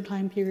 different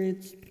time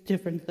periods,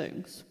 different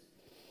things.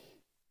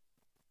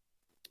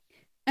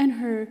 And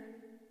her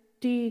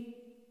decolorization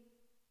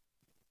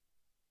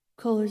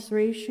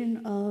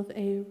of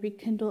a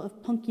rekindle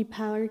of punky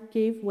power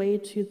gave way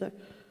to the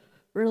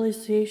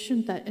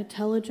realization that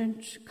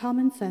intelligence,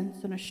 common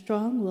sense, and a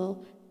strong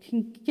will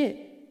can get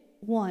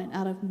one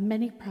out of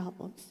many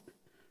problems.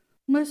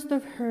 Most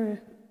of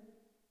her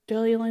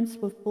dalliance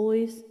with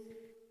boys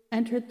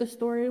entered the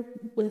story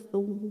with the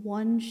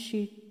ones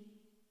she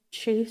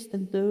chased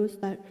and those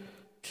that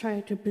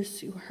tried to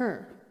pursue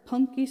her.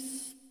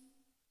 Punky's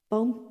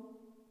spunk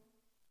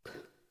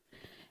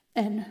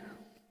and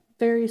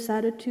various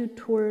attitude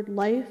toward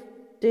life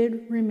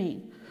did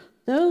remain,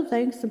 though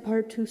thanks in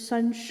part to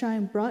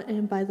sunshine brought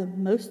in by the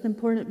most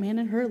important man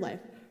in her life,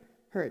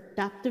 her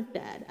adoptive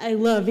dad. I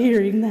love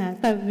hearing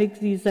that. That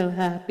makes me so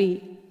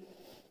happy.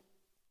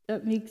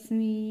 That makes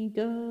me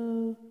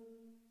go...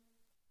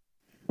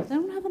 I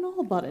don't have an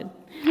all button.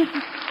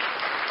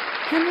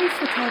 Henry's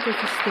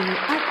photography studio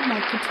at the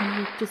mall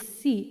continued to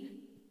see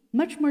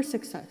much more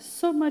success,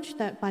 so much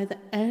that by the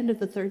end of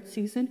the third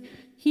season,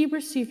 he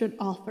received an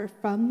offer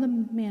from the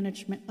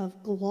management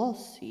of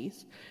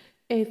Glossy's,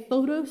 a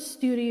photo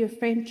studio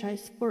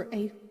franchise, for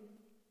a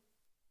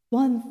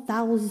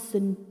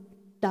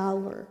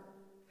 $1,000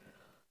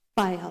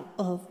 buyout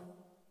of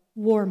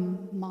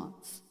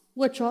Warmont's,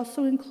 which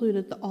also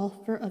included the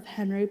offer of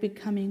Henry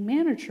becoming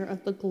manager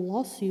of the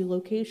Glossy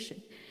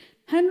location.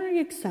 Henry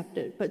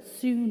accepted, but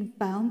soon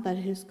found that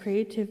his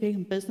creativity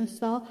and business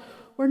style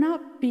were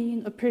not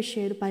being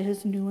appreciated by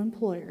his new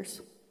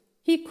employers.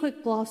 He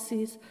quit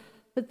Glossy's,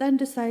 but then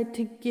decided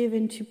to give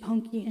in to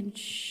Punky and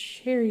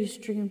Sherry's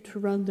dream to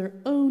run their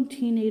own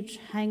teenage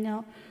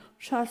hangout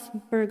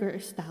Burger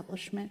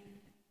establishment,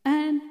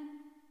 and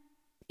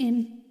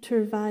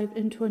survived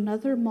into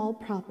another mall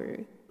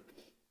property.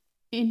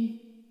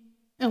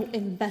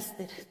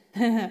 Invested.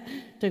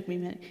 Took me a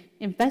minute.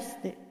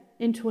 Invested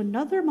into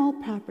another mall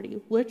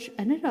property, which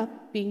ended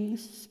up being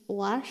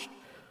splashed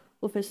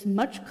with as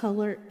much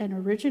color and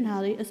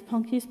originality as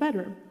Punky's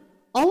bedroom.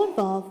 All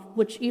involved,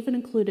 which even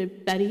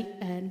included Betty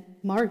and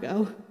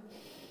Margot,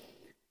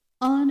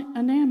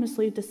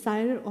 unanimously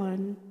decided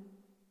on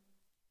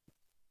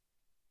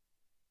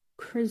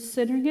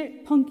considering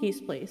it Punky's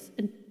place.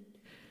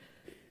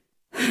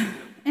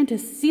 Into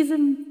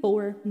season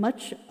 4,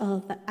 much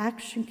of the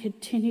action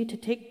continued to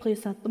take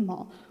place at the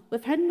mall,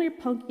 with Henry,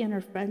 Punky, and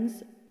her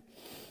friends'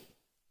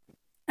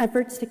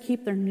 efforts to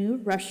keep their new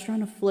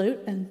restaurant afloat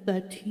and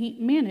the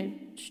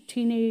managed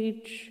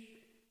teenage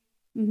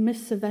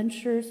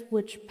misadventures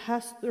which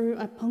passed through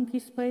at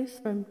Punky's place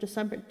from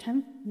December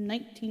 10th,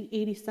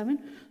 1987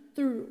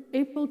 through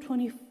April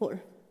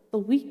 24th, the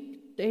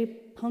weekday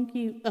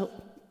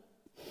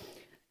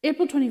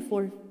April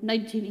 24th,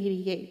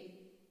 1988.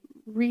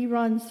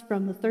 Reruns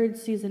from the third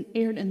season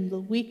aired in the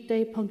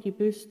weekday Punky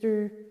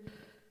Booster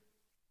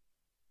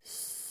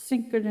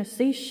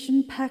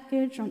synchronization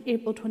package on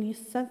April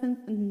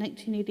 27th,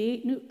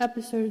 1988. New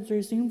episodes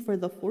resumed for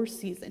the fourth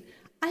season.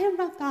 I have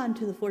not gotten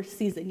to the fourth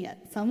season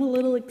yet, so I'm a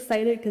little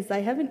excited because I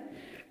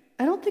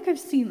don't think I've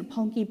seen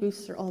Punky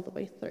Booster all the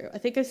way through. I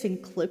think I've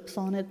seen clips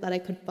on it that I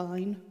could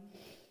find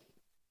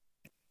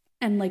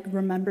and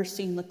remember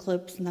seeing the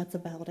clips, and that's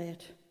about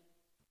it.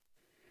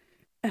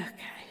 Okay.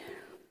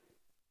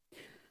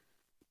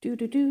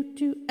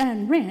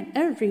 And ran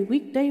every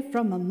weekday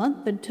from a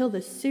month until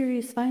the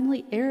series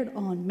finally aired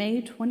on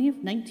May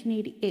 20th,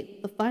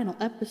 1988. The final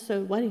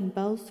episode, Wedding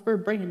Bells for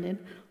Brandon.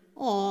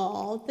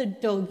 Aw, the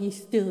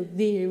doggy's still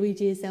there,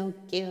 which is so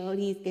cute.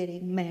 He's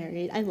getting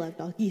married. I love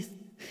doggies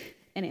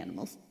and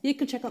animals. You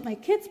can check out my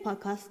kids'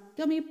 podcast,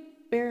 Gummy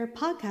Bear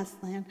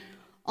Podcast Land,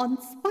 on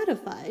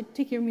Spotify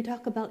to hear me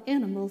talk about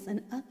animals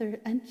and other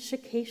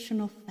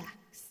educational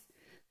facts.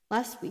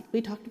 Last week,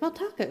 we talked about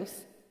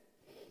tacos.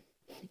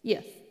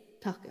 Yes,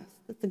 tacos.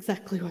 That's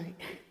exactly right.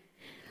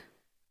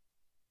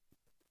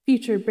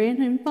 Featured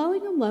Brandon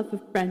falling in love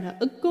with Brenda,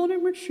 a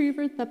golden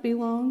retriever that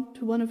belonged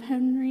to one of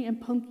Henry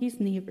and Punky's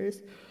neighbors.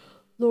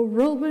 The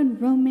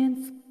whirlwind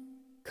romance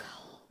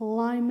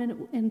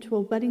climbed into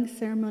a wedding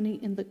ceremony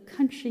in the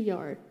country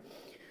yard,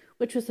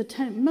 which was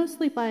attended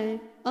mostly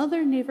by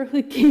other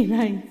neighborhood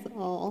canines.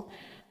 All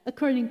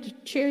According to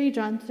Cherry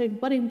Johnson,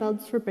 Wedding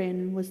Bells for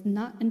Brandon was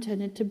not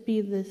intended to be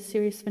the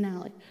series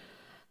finale.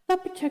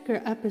 That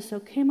particular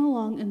episode came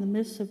along in the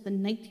midst of the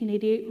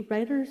 1988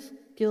 Writers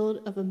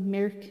Guild of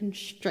American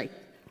strike.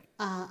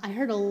 I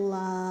heard a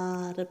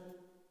lot of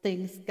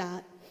things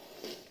got,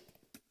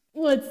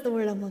 what's the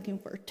word I'm looking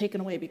for,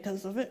 taken away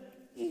because of it.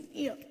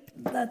 Yeah,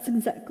 that's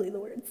exactly the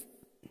words.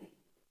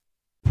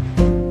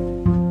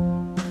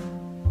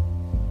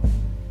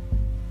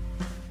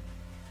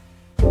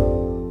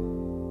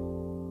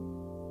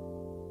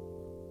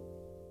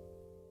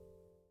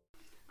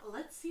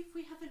 Let's see if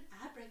we have an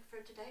ad break for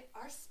today.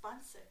 Our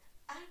sponsor.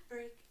 Ad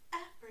break,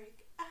 ad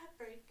break, ad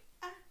break,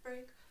 ad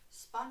break.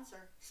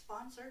 Sponsor,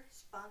 sponsor,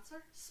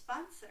 sponsor,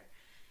 sponsor.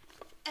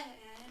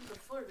 And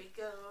before we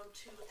go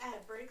to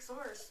ad breaks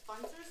or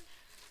sponsors,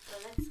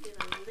 let's get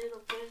a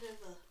little bit of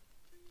a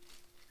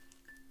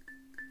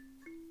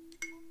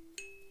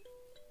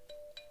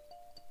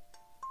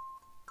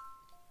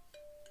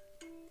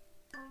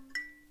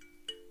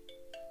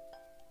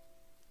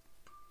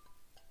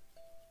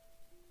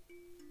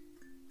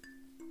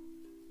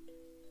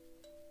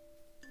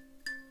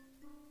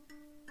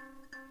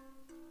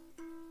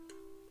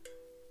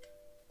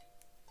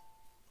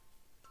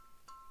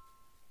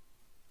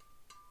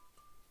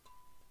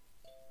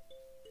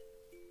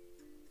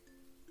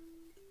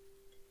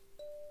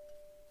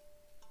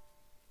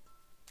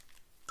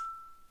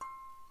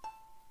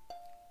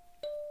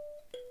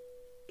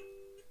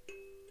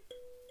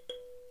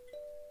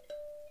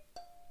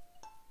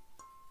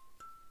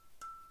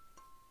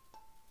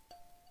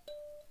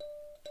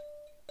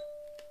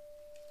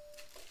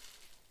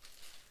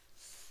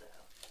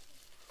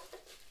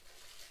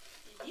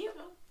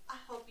I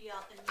hope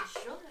y'all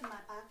enjoy my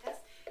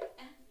podcast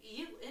and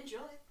you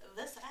enjoy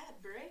this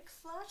ad break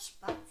 /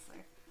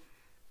 sponsor.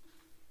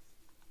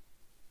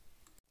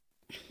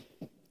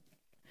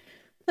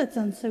 That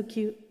sounds so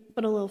cute,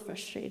 but a little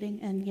frustrating.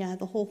 And yeah,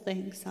 the whole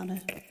thing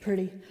sounded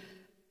pretty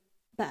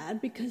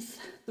bad because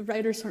the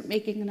writers weren't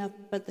making enough,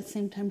 but at the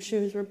same time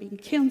shows were being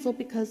canceled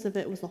because of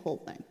it. It was the whole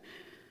thing.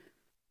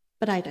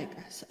 But I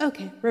digress.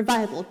 Okay,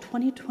 Revival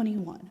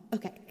 2021.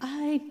 Okay,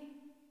 I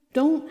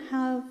don't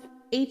have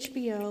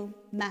HBO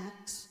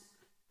Max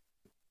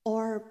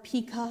or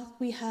Peacock.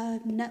 We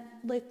had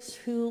Netflix,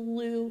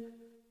 Hulu,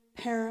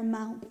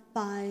 Paramount,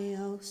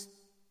 Bios,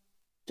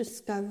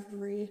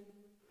 Discovery,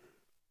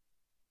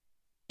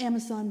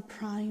 Amazon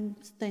Prime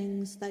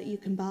things that you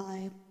can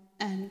buy,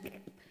 and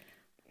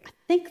I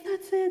think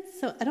that's it.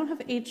 So I don't have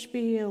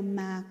HBO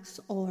Max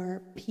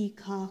or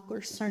Peacock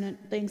or certain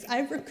things. I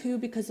have Roku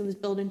because it was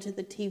built into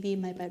the TV in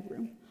my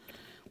bedroom,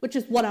 which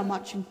is what I'm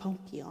watching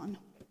Punky on.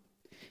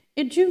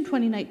 In June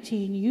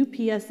 2019,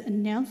 UPS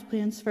announced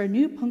plans for a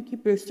new Punky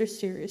Brewster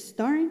series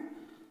starring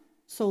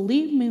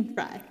Soleil Moon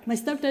Frye. My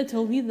stepdad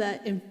told me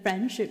that in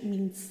French it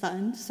means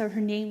sun, so her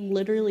name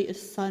literally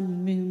is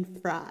Sun Moon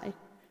Frye,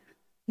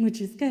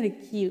 which is kind of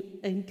cute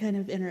and kind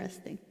of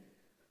interesting.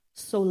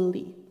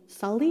 Soleil.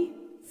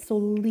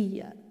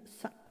 Soleil.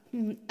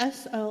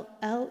 S-O-L-E-I-L.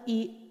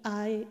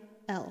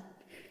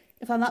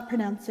 If I'm not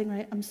pronouncing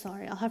right, I'm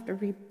sorry. I'll have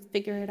to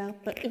figure it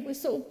out, but it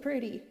was so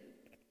pretty.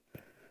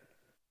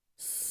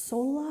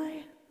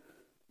 Soleil?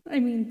 I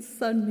mean,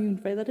 Sun Moon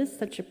Frye. That is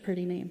such a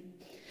pretty name.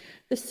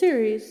 The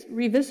series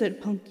revisited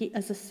Punky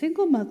as a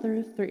single mother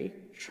of 3,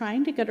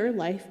 trying to get her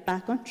life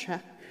back on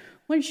track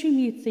when she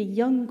meets a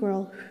young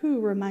girl who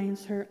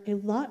reminds her a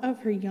lot of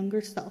her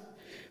younger self.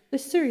 The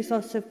series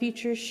also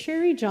features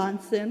Cherry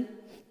Johnson.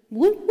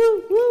 Woo,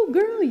 woo, woo,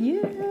 girl,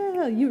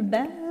 yeah, you're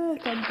back.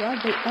 I'm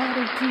glad they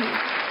added you.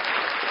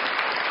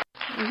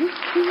 Woo,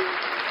 woo.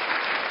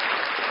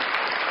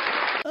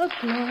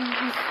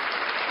 Applause.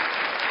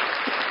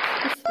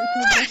 Let's go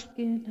back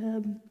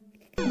and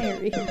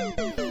marry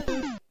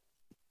her.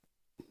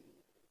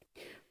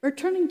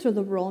 Returning to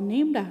the role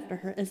named after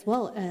her, as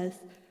well as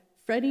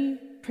Freddie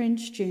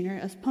Prinze Jr.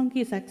 as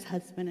Punky's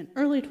ex-husband in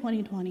early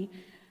 2020,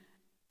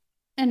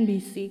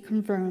 NBC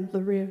confirmed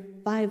the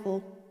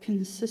revival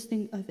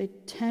consisting of a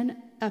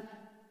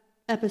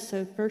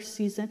 10-episode first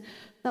season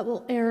that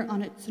will air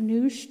on its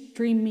new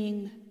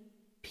streaming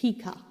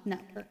Peacock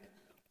network.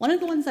 One of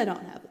the ones I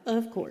don't have,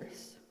 of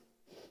course.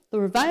 The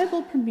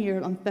revival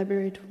premiered on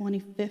February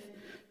 25th,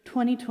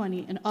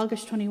 2020. In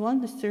August 21,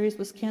 the series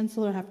was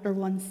canceled after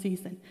 1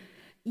 season.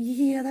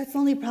 Yeah, that's the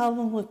only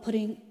problem with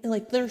putting,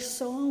 there's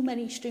so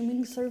many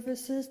streaming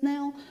services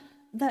now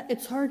that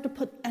it's hard to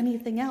put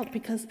anything out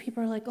because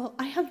people are like, oh,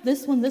 I have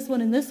this one, and this one,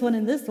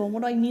 and this one.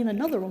 What do I need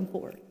another one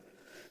for?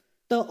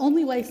 The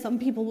only way some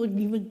people would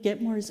even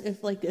get more is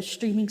if, a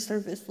streaming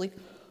service,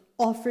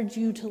 offered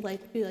you to,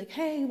 be like,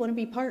 hey, want to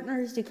be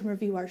partners? You can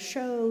review our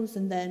shows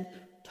and then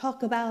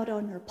talk about it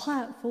on your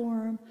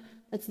platform.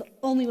 That's the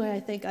only way I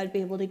think I'd be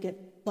able to get,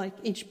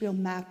 HBO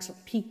Max or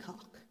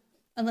Peacock.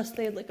 Unless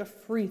they had, a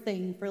free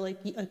thing for, a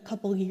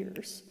couple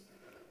years.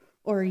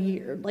 Or a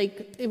year.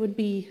 It would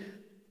be...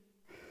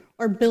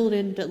 Or build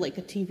into, a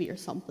TV or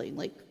something.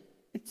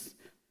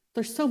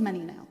 There's so many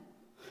now.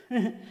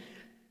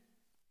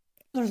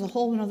 There's a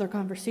whole another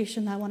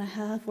conversation that I want to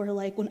have where,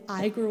 when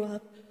I grew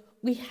up,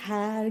 we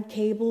had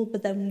cable,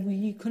 but then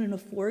we couldn't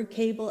afford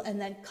cable, and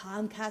then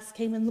Comcast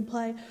came into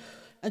play.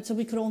 And so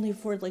we could only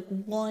afford like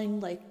one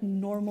like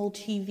normal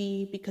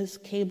TV because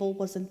cable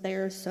wasn't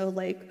there. So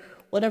like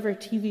whatever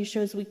TV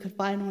shows we could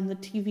find on the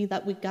TV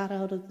that we got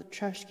out of the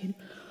trash can.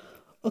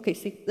 Okay,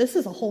 see, this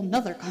is a whole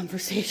nother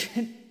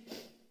conversation.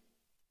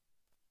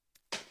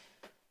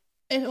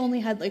 It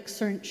only had like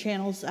certain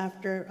channels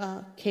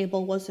after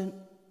cable wasn't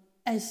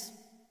as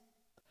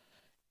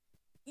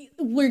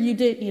where you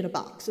didn't need a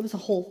box. It was a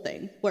whole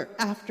thing where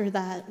after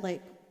that,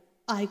 like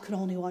I could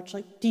only watch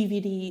like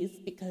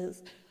DVDs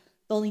because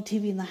the only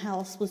TV in the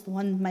house was the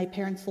one in my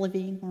parents'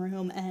 living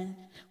room, and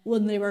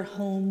when they were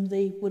home,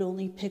 they would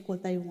only pick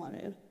what they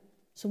wanted.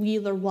 So we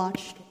either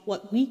watched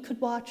what we could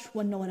watch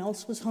when no one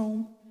else was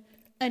home,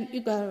 and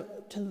you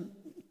got to,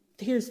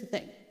 here's the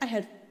thing,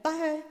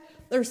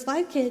 there's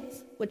 5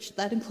 kids, which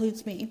that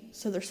includes me,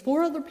 so there's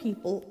 4 other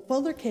people, 4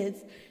 other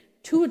kids,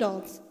 2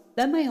 adults,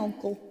 then my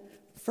uncle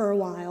for a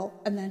while,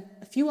 and then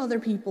a few other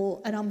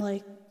people, and I'm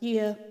like,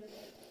 yeah.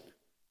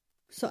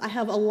 So I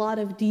have a lot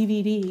of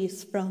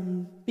DVDs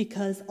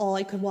because all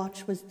I could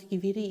watch was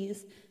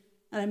DVDs.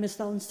 And I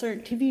missed out on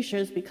certain TV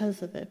shows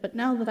because of it. But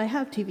now that I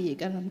have TV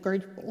again, I'm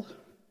grateful.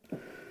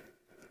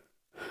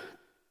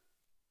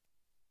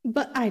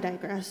 But I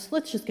digress.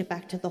 Let's just get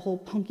back to the whole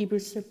Punky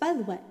Brewster. By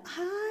the way,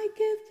 I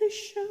give this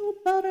show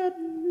about a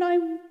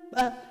 9.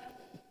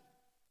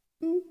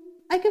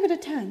 I give it a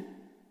 10.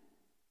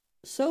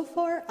 So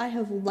far, I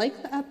have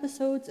liked the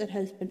episodes. It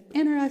has been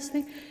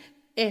interesting.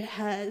 It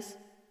has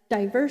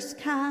diverse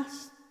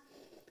cast.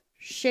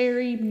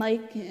 Sherry,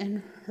 Mike,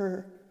 and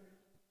her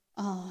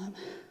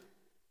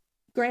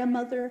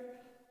grandmother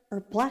are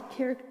black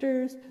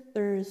characters.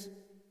 There's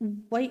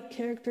white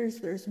characters.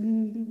 There's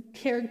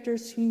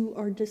characters who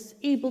are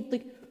disabled.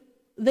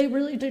 They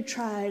really did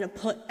try to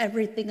put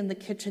everything in the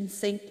kitchen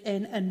sink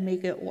in and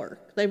make it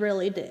work. They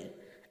really did.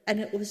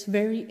 And it was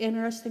very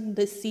interesting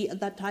to see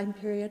at that time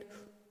period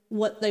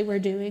what they were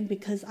doing,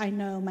 because I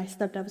know my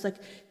stepdad was like,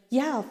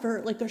 yeah,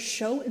 for like a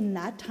show in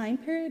that time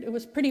period, it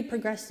was pretty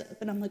progressive.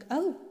 And I'm like,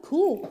 oh,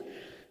 cool.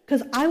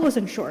 Because I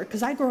wasn't sure,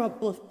 because I grew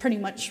up with pretty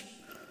much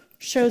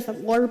shows that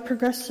were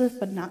progressive,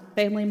 but not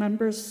family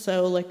members.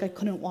 So like I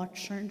couldn't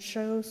watch certain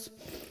shows,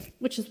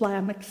 which is why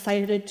I'm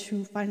excited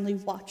to finally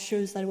watch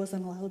shows that I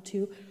wasn't allowed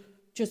to,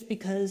 just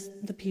because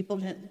the people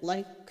didn't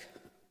like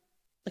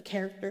the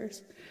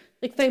characters.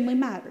 Like Family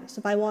Matters.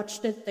 If I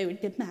watched it, they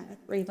would get mad.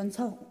 Raven's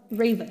Home.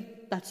 Raven.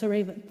 That's a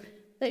Raven.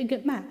 They'd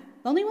get mad.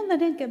 The only one that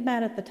didn't get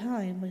mad at the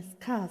time was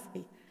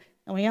Cosby.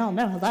 And we all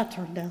know how that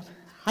turned out.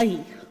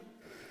 Hi.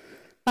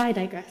 I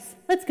digress.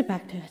 Let's get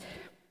back to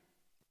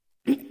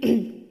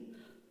it.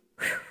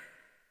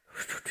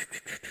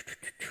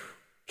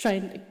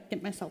 Trying to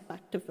get myself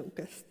back to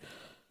focus.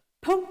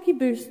 Punky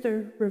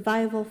Brewster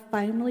revival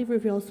finally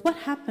reveals what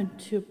happened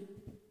to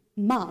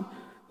Mom,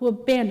 who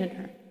abandoned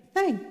her.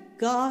 Thank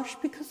gosh,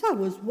 because I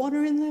was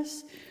wondering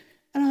this.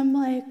 And I'm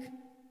like,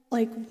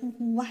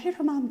 why did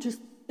her mom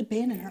just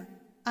abandon her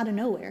out of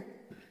nowhere?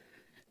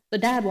 The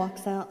dad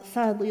walks out.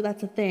 Sadly,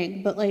 that's a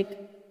thing. But like,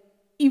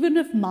 even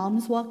if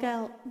moms walk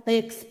out, they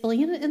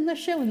explain it in the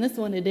show, and this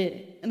one it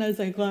didn't. And I was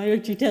like, why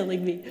aren't you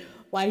telling me?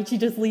 Why did you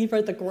just leave her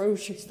at the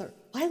grocery store?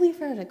 Why leave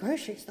her at a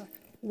grocery store?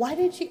 Why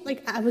did she,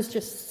 I was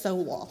just so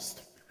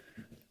lost.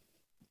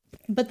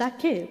 But that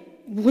kid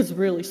was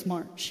really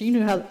smart. She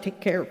knew how to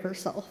take care of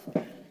herself.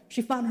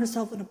 She found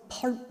herself an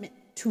apartment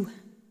to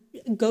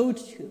go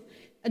to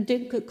and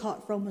didn't get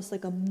caught for almost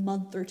like a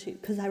month or 2,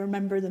 because I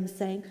remember them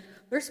saying,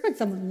 there's been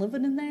someone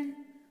living in there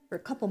for a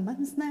couple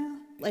months now.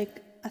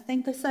 Like, I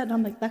think they said, and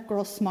I'm like, that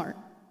girl's smart.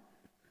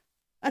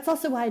 That's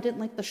also why I didn't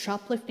like the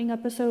shoplifting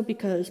episode,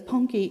 because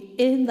Punky,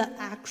 in the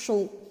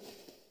actual,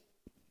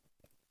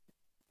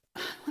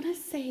 I want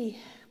to say,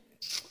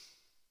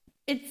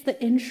 it's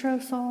the intro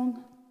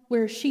song,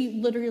 where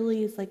she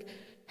literally is like,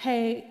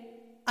 hey,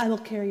 I will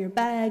carry your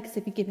bags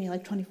if you give me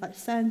like 25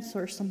 cents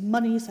or some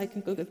money so I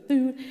can go get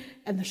food.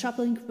 And the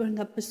shoplifting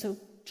episode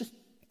just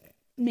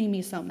made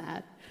me so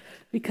mad,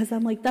 because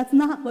I'm like, that's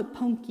not what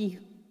Punky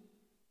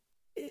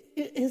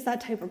is,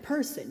 that type of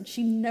person.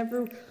 She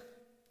never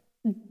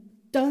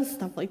does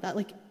stuff like that.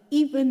 Like,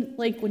 even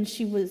like when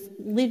she was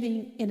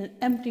living in an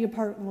empty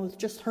apartment with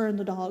just her and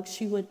the dog,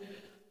 she would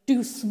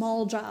do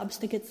small jobs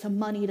to get some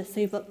money to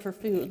save up for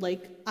food.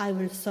 Like, I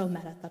was so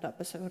mad at that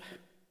episode.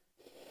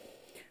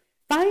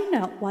 Find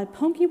out why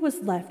Punky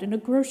was left in a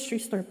grocery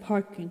store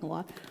parking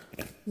lot.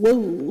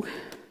 Whoa.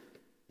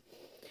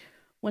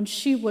 When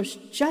she was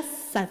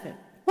just 7.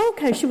 Well,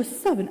 okay, she was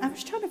 7. I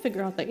was trying to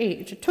figure out the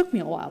age. It took me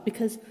a while,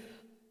 because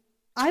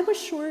I was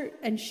short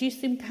and she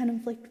seemed kind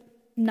of like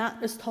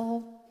not as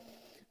tall.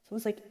 So it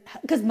was like,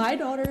 because my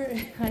daughter,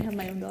 I have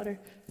my own daughter,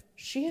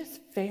 she is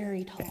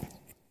very tall.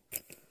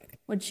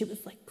 When she was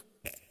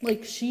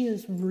like she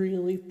is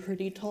really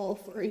pretty tall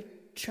for a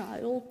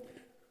child.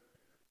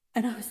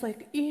 And I was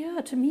like,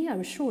 yeah, to me, I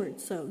was short,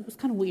 so it was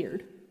kind of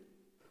weird.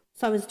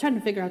 So I was trying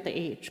to figure out the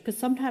age, because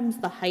sometimes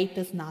the height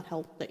does not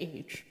help the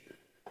age.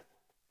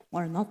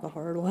 Learned that the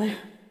hard way.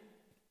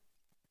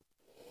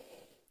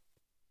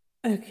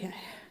 Okay.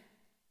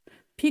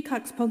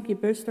 Peacock's Punky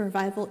Brewster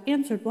revival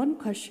answered one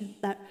question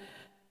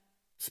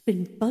that's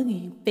been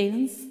bugging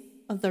fans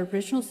of the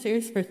original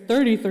series for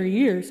 33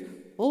 years.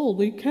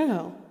 Holy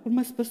cow. What am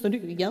I supposed to do?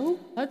 Yell?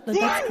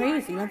 That's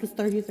crazy. That was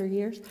 33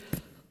 years.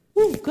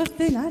 Ooh, good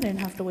thing I didn't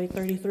have to wait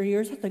 33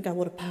 years. I think I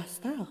would have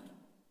passed out.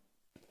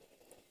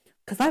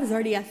 Because I was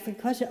already asking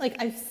questions. Like,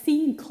 I've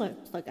seen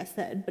clips, like I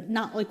said, but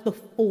not like the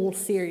full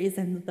series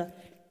and the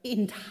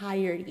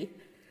entirety.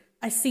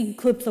 I've seen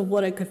clips of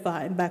what I could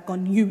find back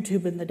on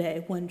YouTube in the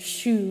day when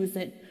shoes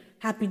and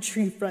Happy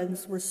Tree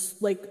Friends were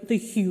like the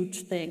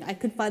huge thing. I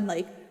could find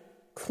like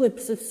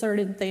clips of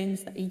certain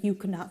things that you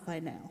could not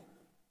find now.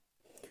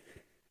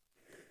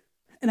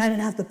 And I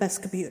didn't have the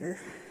best computer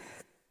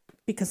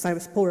because I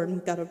was poor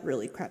and got a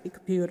really crappy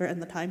computer in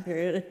the time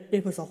period.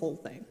 It was a whole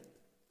thing.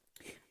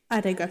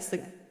 I digress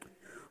again.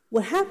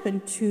 What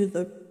happened to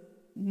the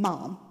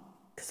mom,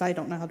 because I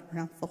don't know how to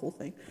pronounce the whole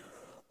thing.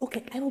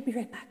 Okay, I will be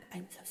right back.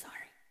 I'm so sorry.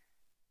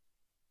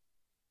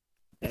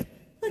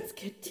 Let's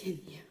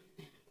continue.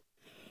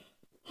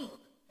 Oh,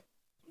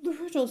 the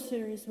original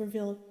series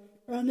revealed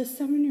around a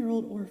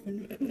 7-year-old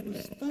orphan who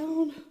was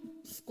found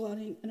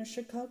squatting in a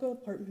Chicago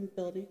apartment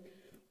building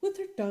with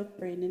her dog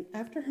Brandon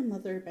after her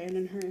mother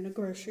abandoned her in a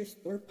grocery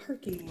store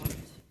parking lot.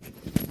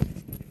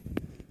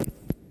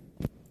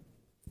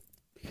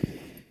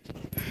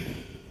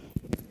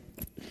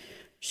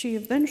 She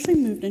eventually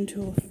moved in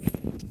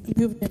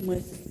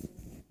with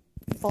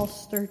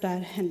foster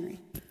dad Henry,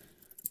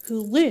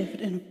 who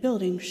lived in a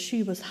building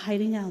she was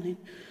hiding out in,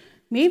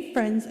 made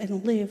friends,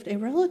 and lived a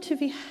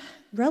relatively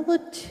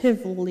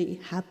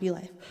happy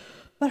life.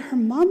 But her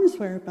mom's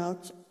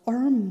whereabouts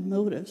or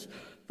motives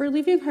for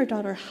leaving her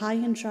daughter high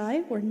and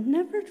dry were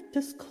never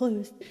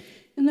disclosed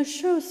in the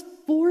show's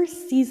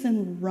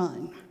 4-season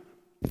run.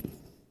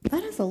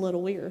 That is a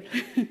little weird.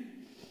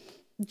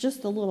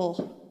 Just a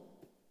little.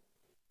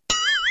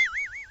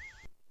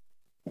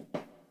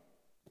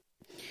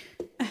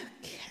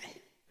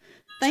 Okay.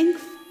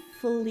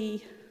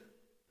 Thankfully.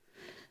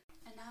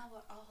 And now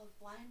we're all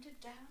winded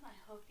down. I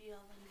hope you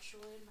all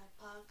enjoyed my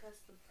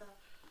podcast of the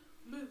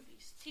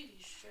movies, TV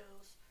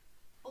shows,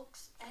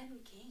 books,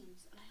 and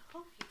games. And I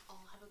hope you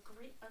all have a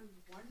great and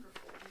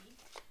wonderful week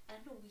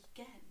and a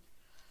weekend.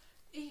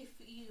 If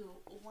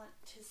you want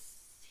to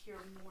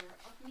hear more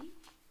of me,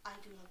 I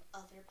do have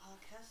other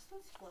podcasts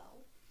as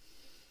well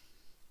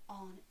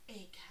on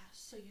Acast,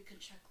 so you can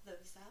check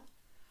those out.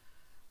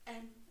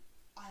 And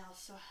I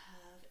also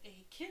have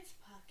a kids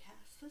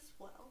podcast as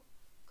well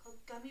called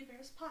Gummy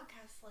Bears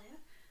Podcast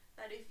Land,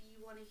 that if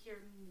you want to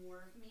hear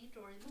more of me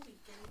during the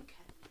weekend, you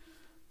can.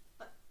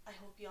 But I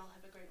hope you all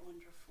have a great,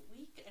 wonderful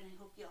week, and I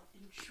hope you all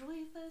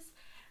enjoy this.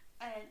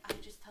 And I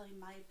just tell you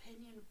my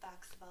opinion,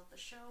 facts about the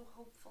show.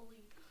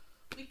 Hopefully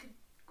we could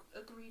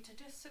agree to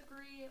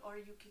disagree, or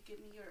you could give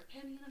me your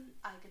opinion.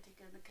 I could take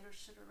it into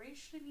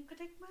consideration, and you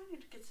could take mine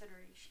into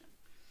consideration.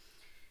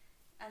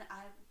 And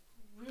I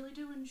really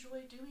do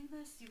enjoy doing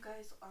this. You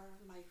guys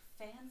are my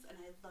fans, and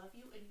I love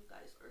you, and you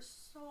guys are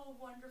so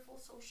wonderful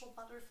social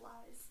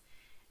butterflies.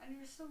 And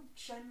you're so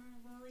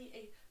genuinely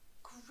a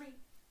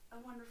great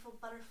and wonderful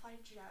butterfly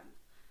gem.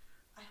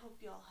 I hope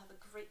you all have a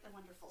great and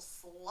wonderful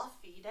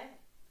fluffy day.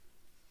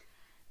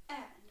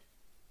 And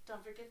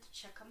don't forget to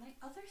check out my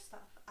other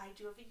stuff. I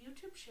do have a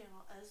YouTube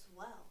channel as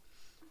well,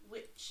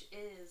 which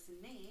is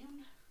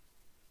named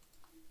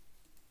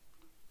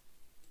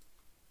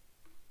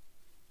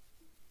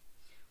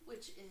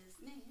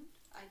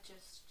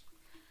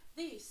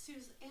The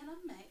Susanna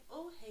May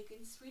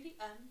O'Hagan Sweetie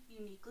M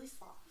Uniquely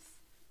Sloths.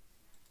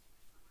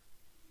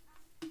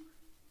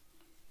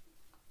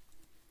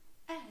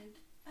 And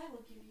I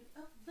will give you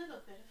a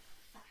little bit of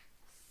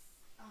facts.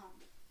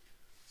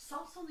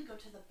 Sloths only go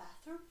to the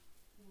bathroom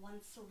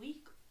once a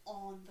week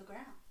on the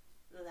ground.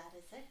 That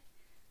is it.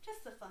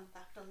 Just a fun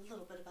fact, a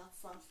little bit about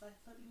sloths that I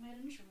thought you might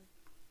enjoy.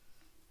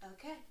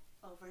 Okay,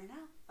 over and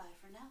out. Bye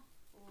for now.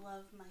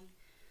 Love my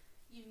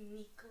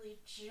uniquely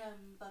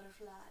gem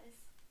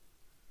butterflies.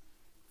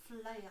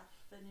 Fly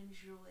off and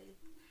enjoy.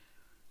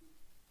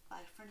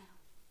 Bye for now.